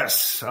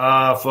stress,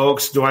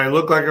 folks? Do I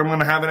look like I'm going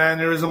to have an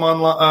aneurysm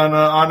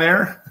on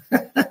air?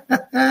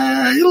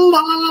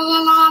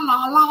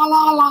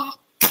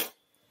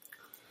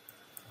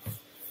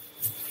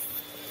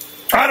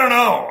 I don't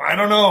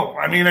know.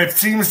 I mean, it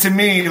seems to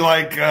me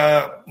like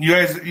you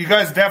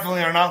guys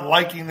definitely are not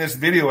liking this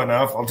video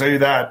enough. I'll tell you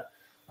that.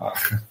 I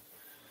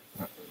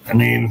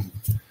mean,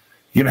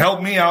 you can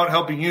help me out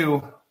helping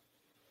you.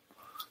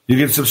 You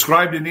can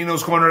subscribe to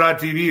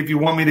Nino'sCorner.tv if you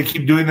want me to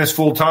keep doing this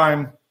full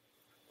time.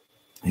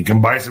 You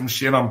can buy some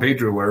shit on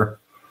Patreon.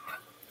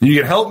 You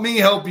can help me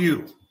help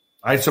you.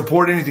 I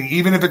support anything,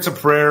 even if it's a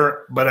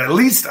prayer, but at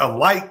least a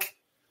like.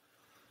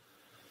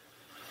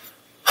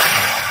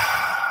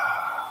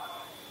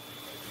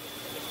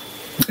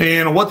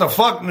 And what the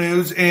fuck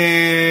news?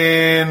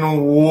 Yeah.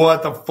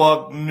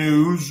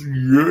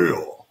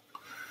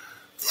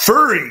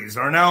 Furries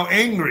are now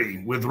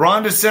angry with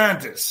Ron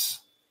DeSantis.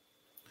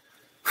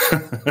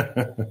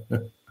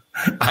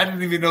 I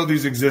didn't even know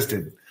these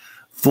existed.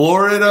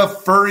 Florida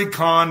Furry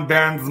Con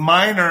bans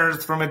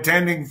minors from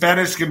attending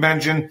fetish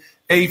convention.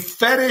 A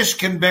fetish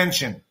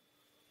convention.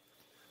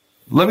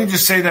 Let me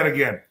just say that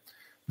again.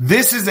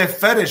 This is a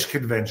fetish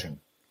convention.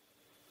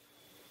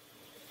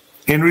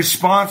 In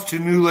response to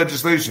new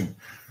legislation.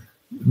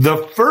 The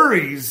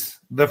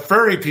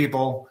furry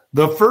people,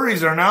 the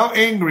furries are now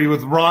angry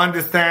with Ron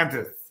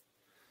DeSantis.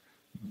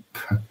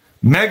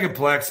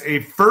 Megaplex,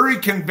 a furry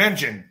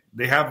convention.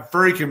 They have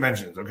furry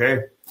conventions,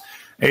 okay?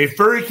 A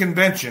furry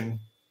convention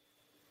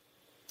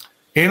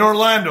in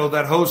Orlando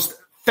that hosts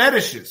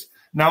fetishes.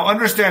 Now,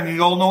 understand,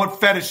 you all know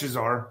what fetishes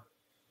are.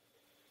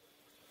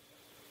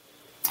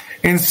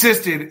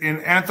 Insisted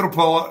in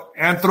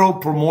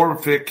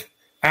anthropomorphic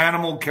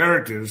animal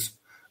characters,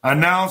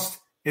 announced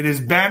it is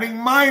banning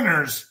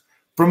minors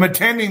from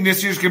attending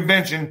this year's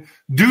convention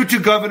due to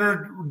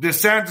Governor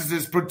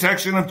DeSantis'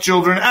 Protection of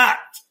Children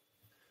Act.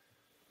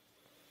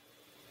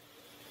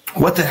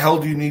 What the hell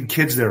do you need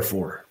kids there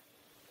for?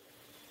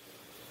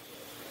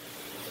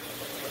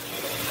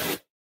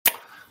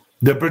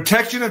 The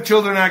Protection of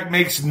Children Act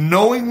makes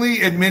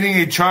knowingly admitting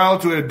a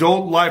child to an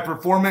adult live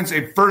performance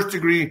a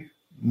first-degree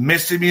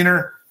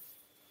misdemeanor.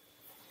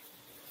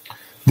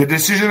 The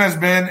decision has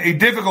been a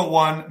difficult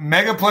one,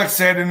 Megaplex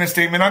said in a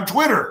statement on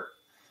Twitter.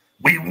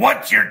 We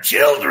want your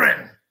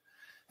children.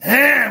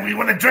 And we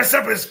want to dress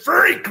up as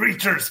furry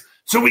creatures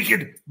so we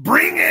can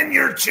bring in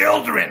your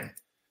children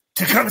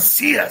to come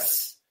see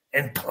us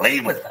and play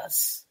with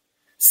us.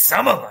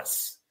 Some of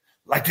us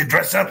like to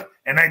dress up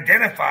and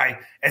identify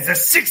as a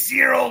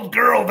 6-year-old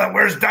girl that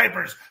wears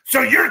diapers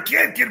so your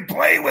kid can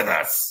play with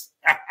us.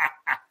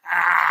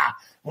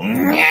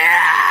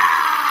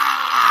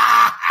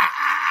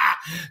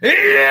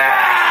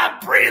 Yeah,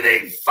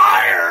 breathing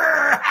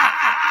fire.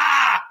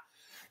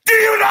 Do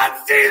you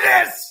not see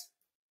this?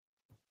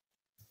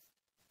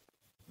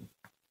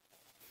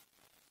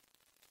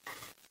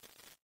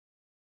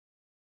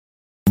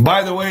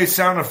 By the way,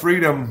 Sound of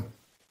Freedom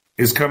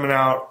is coming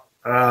out.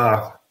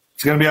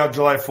 It's going to be out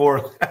July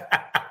 4th.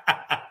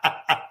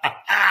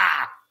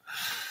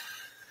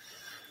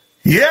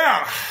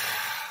 Yeah.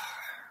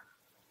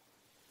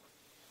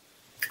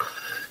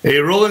 A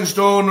Rolling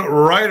Stone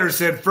writer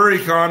said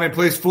FurryCon, a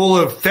place full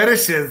of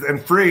fetishes and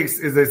freaks,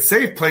 is a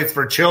safe place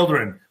for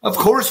children. Of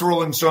course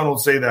Rolling Stone will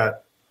say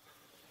that.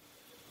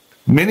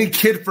 Many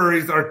kid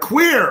furries are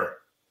queer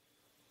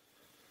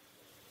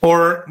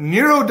or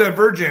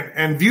neurodivergent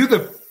and view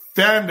the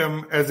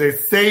fandom as a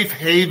safe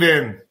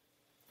haven.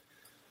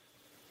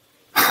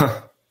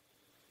 I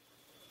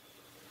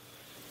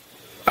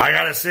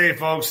gotta say,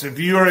 folks, if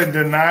you are in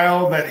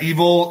denial that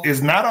evil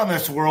is not on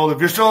this world, if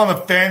you're still on the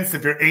fence,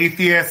 if you're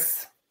atheists,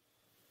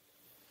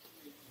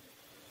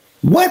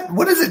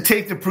 what does it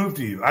take to prove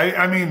to you?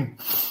 I mean,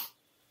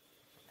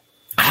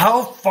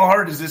 how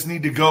far does this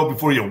need to go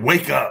before you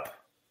wake up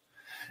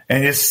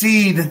and you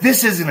see that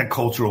this isn't a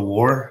cultural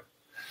war?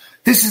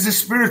 This is a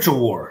spiritual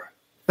war.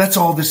 That's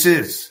all this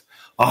is.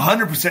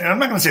 100%. And I'm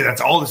not going to say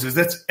that's all this is.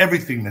 That's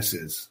everything this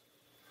is.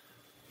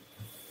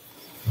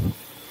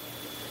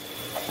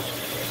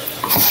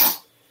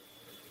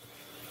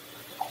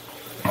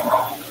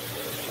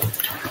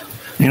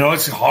 You know,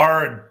 it's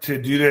hard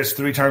to do this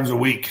 3 times a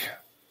week.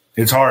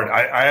 It's hard.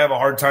 I have a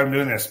hard time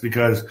doing this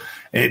because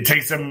it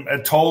takes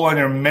a toll on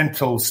your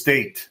mental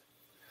state.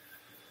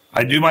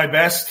 I do my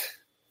best.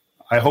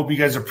 I hope you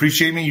guys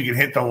appreciate me. You can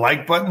hit the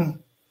like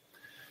button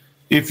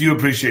if you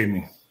appreciate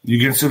me. You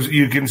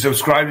can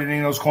subscribe to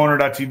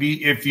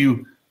Nino'sCorner.tv if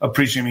you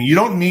appreciate me. You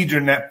don't need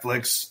your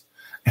Netflix.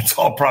 It's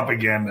all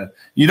propaganda.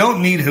 You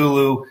don't need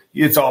Hulu.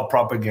 It's all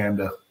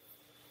propaganda.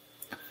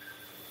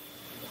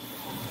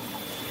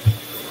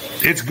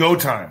 It's go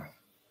time.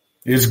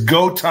 It's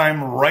go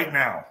time right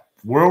now.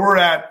 Where we're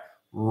at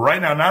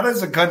right now, not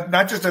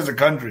just as a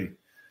country,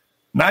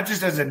 not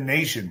just as a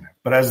nation,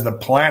 but as the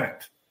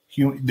planet.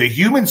 The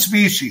human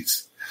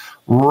species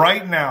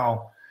right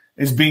now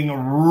is being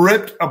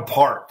ripped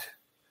apart.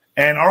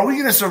 And are we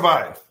going to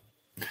survive?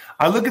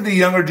 I look at the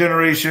younger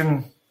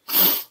generation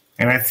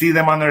and I see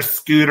them on their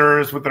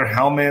scooters with their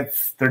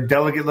helmets, their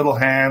delicate little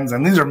hands,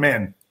 and these are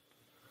men.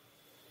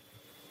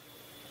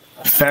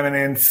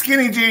 Feminine,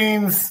 skinny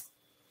jeans.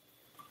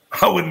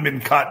 I wouldn't have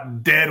been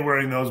caught dead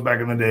wearing those back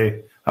in the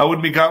day. I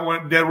wouldn't be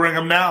caught dead wearing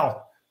them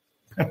now.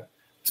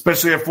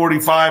 Especially at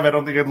 45, I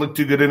don't think I'd look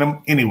too good in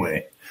them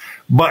anyway.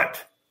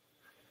 But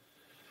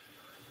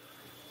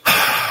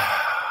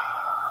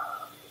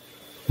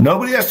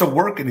nobody has to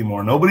work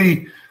anymore.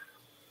 Nobody,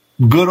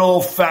 good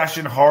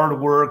old-fashioned hard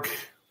work.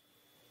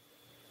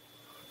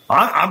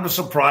 I'm just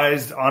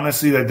surprised,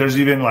 honestly, that there's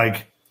even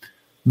like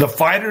the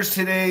fighters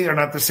today are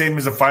not the same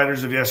as the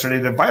fighters of yesterday.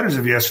 The fighters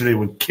of yesterday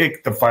would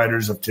kick the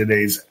fighters of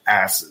today's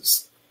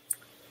asses.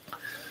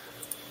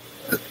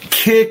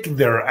 Kick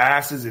their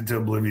asses into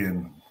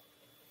oblivion.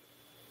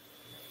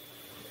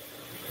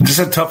 Just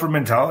a tougher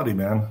mentality,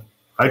 man.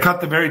 I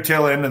caught the very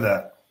tail end of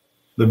that.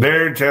 The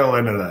very tail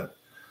end of that.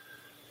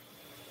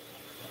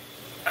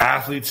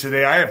 Athletes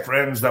today, I have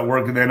friends that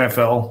work in the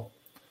NFL,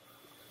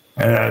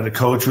 and the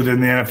coach within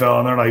the NFL,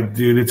 and they're like,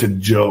 dude, it's a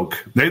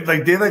joke. They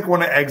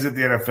want to exit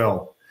the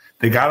NFL.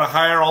 They got to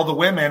hire all the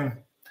women.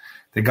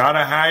 They got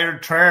to hire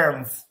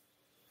trans.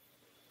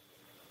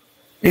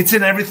 It's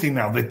in everything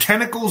now. The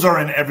tentacles are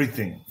in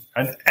everything.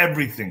 And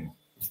everything.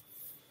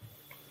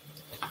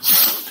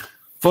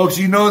 Folks,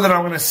 you know that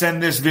I'm going to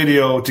send this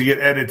video to get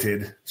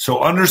edited. So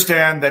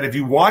understand that if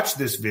you watch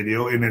this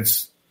video and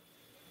it's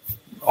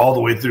all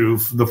the way through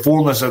the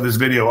fullness of this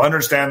video,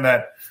 understand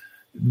that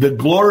the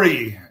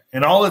glory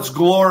and all its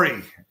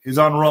glory is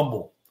on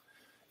Rumble.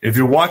 If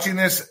you're watching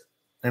this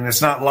and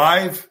it's not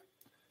live,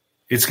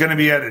 it's going to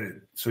be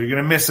edited. So you're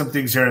going to miss some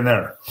things here and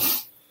there.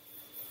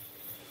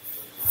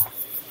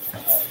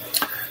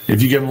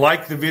 If you can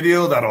like the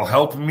video, that'll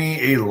help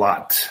me a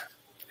lot.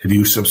 If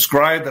you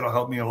subscribe, that'll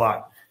help me a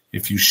lot.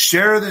 If you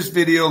share this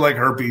video like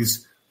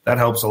herpes, that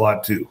helps a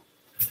lot too.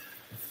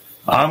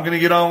 I'm going to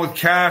get on with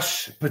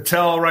Cash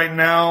Patel right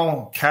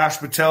now. Cash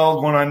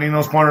Patel going on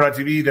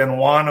Nino'sCorner.tv, then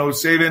Juan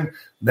O'Savin,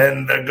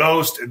 then The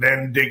Ghost, and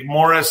then Dick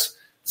Morris.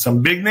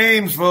 Some big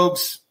names,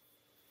 folks.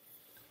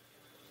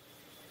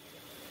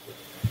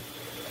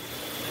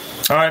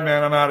 All right,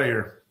 man, I'm out of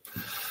here.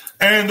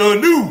 And the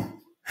new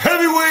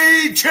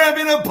heavyweight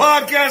champion of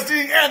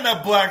podcasting and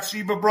the black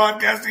sheep of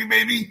broadcasting,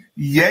 baby.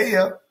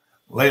 Yeah.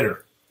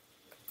 Later.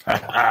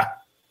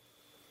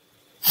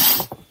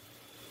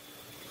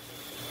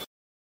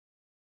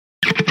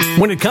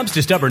 When it comes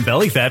to stubborn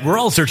belly fat, we're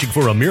all searching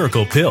for a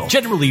miracle pill.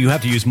 Generally, you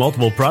have to use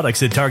multiple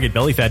products that target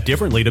belly fat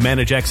differently to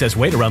manage excess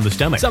weight around the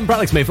stomach. Some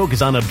products may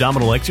focus on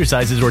abdominal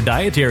exercises or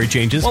dietary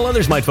changes, while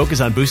others might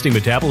focus on boosting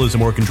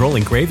metabolism or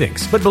controlling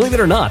cravings. But believe it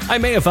or not, I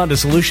may have found a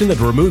solution that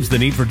removes the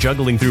need for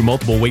juggling through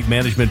multiple weight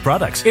management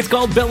products. It's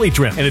called Belly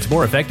Trim, and it's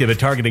more effective at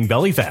targeting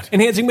belly fat,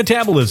 enhancing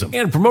metabolism,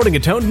 and promoting a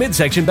toned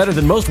midsection better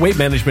than most weight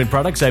management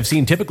products I've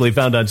seen typically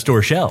found on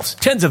store shelves.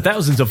 Tens of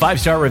thousands of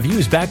 5-star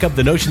reviews back up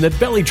the notion that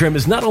Belly Trim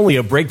is not only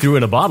a breakthrough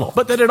in a bottle,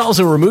 but that it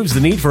also removes the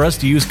need for us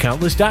to use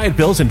countless diet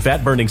pills and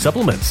fat-burning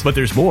supplements. But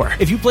there's more.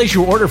 If you place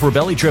your order for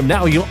Belly Trim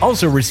now, you'll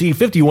also receive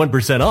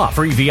 51% off,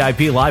 free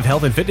VIP live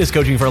health and fitness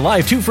coaching for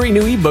life, 2 free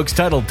new ebooks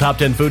titled Top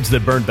 10 Foods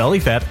That Burn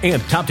Belly Fat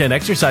and Top 10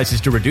 Exercises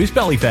to Reduce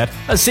Belly Fat,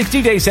 a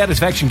 60-day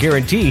satisfaction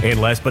guarantee,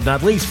 and last but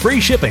not least, free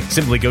shipping.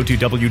 Simply go to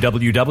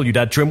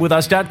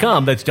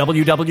www.trimwithus.com. That's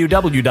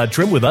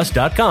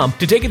www.trimwithus.com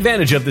to take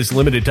advantage of this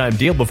limited time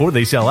deal before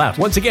they sell out.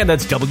 Once again,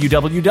 that's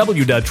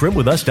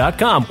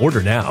www.trimwithus.com.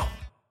 Order now.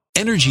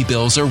 Energy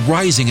bills are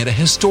rising at a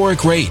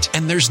historic rate,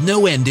 and there's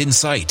no end in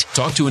sight.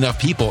 Talk to enough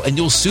people, and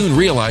you'll soon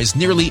realize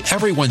nearly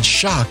everyone's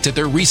shocked at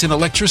their recent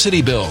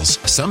electricity bills.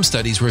 Some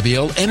studies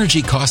reveal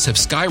energy costs have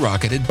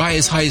skyrocketed by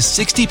as high as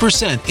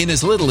 60% in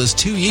as little as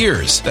 2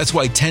 years. That's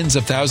why tens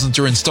of thousands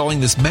are installing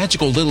this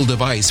magical little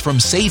device from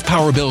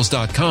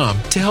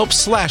SavePowerBills.com to help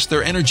slash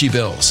their energy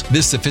bills.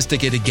 This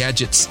sophisticated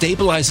gadget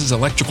stabilizes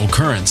electrical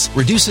currents,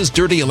 reduces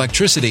dirty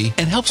electricity,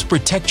 and helps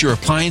protect your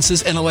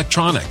appliances and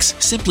electronics.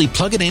 Simply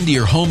plug it into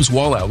your home's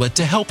wall outlet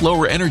to help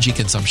lower energy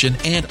consumption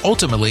and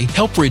ultimately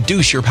help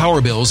reduce your power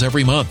bills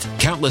every month.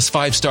 Countless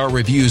 5-star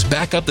reviews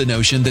back up the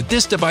notion that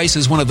this device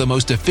is one of the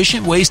most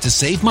efficient ways to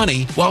save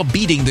money while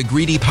beating the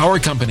greedy power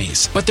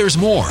companies. But there's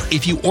more.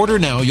 If you order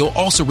now, you'll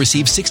also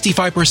receive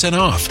 65%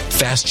 off,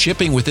 fast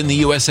shipping within the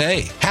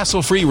USA,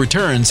 hassle-free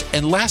returns,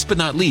 and last but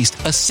not least,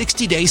 a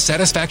 60-day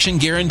satisfaction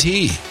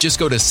guarantee. Just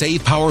go to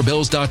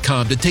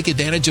SavePowerBills.com to take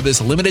advantage of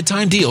this limited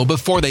time deal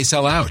before they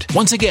sell out.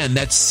 Once again,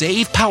 that's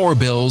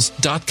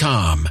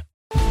SavePowerBills.com.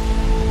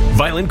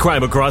 Violent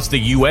crime across the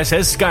U.S.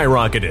 has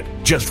skyrocketed.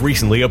 Just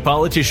recently, a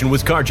politician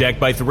was carjacked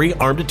by 3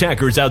 armed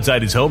attackers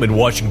outside his home in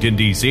Washington,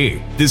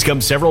 D.C. This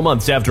comes several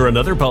months after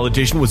another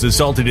politician was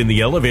assaulted in the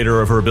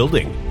elevator of her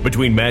building.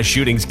 Between mass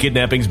shootings,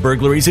 kidnappings,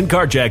 burglaries, and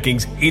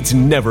carjackings, it's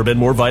never been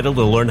more vital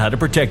to learn how to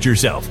protect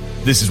yourself.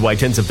 This is why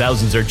tens of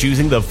thousands are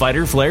choosing the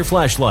Fighter Flare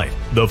flashlight.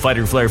 The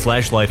Fighter Flare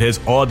flashlight has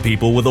awed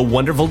people with a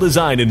wonderful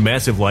design and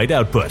massive light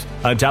output.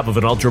 On top of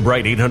an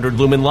ultra-bright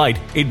 800-lumen light,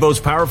 it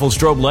boasts powerful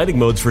strobe lighting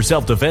modes for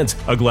self-defense,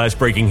 a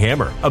glass-breaking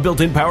hammer, a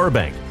built-in power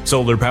bank,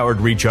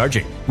 solar-powered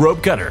recharging,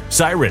 rope cutter,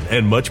 siren,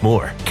 and much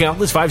more.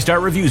 Countless 5-star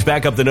reviews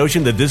back up the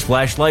notion that this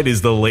flashlight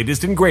is the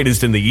latest and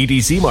greatest in the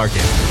EDC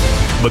market.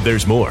 But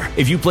there's more.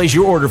 If you place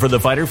your order for the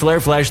Fighter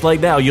Flare flashlight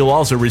now, you'll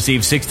also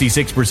receive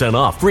 66%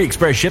 off, free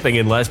express shipping,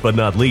 and last but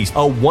not least, a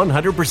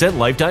 100%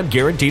 lifetime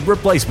guaranteed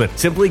replacement.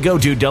 Simply go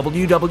to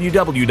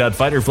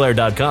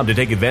www.fighterflare.com to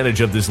take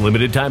advantage of this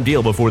limited time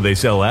deal before they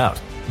sell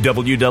out.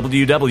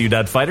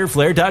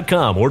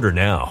 www.fighterflare.com. Order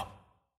now.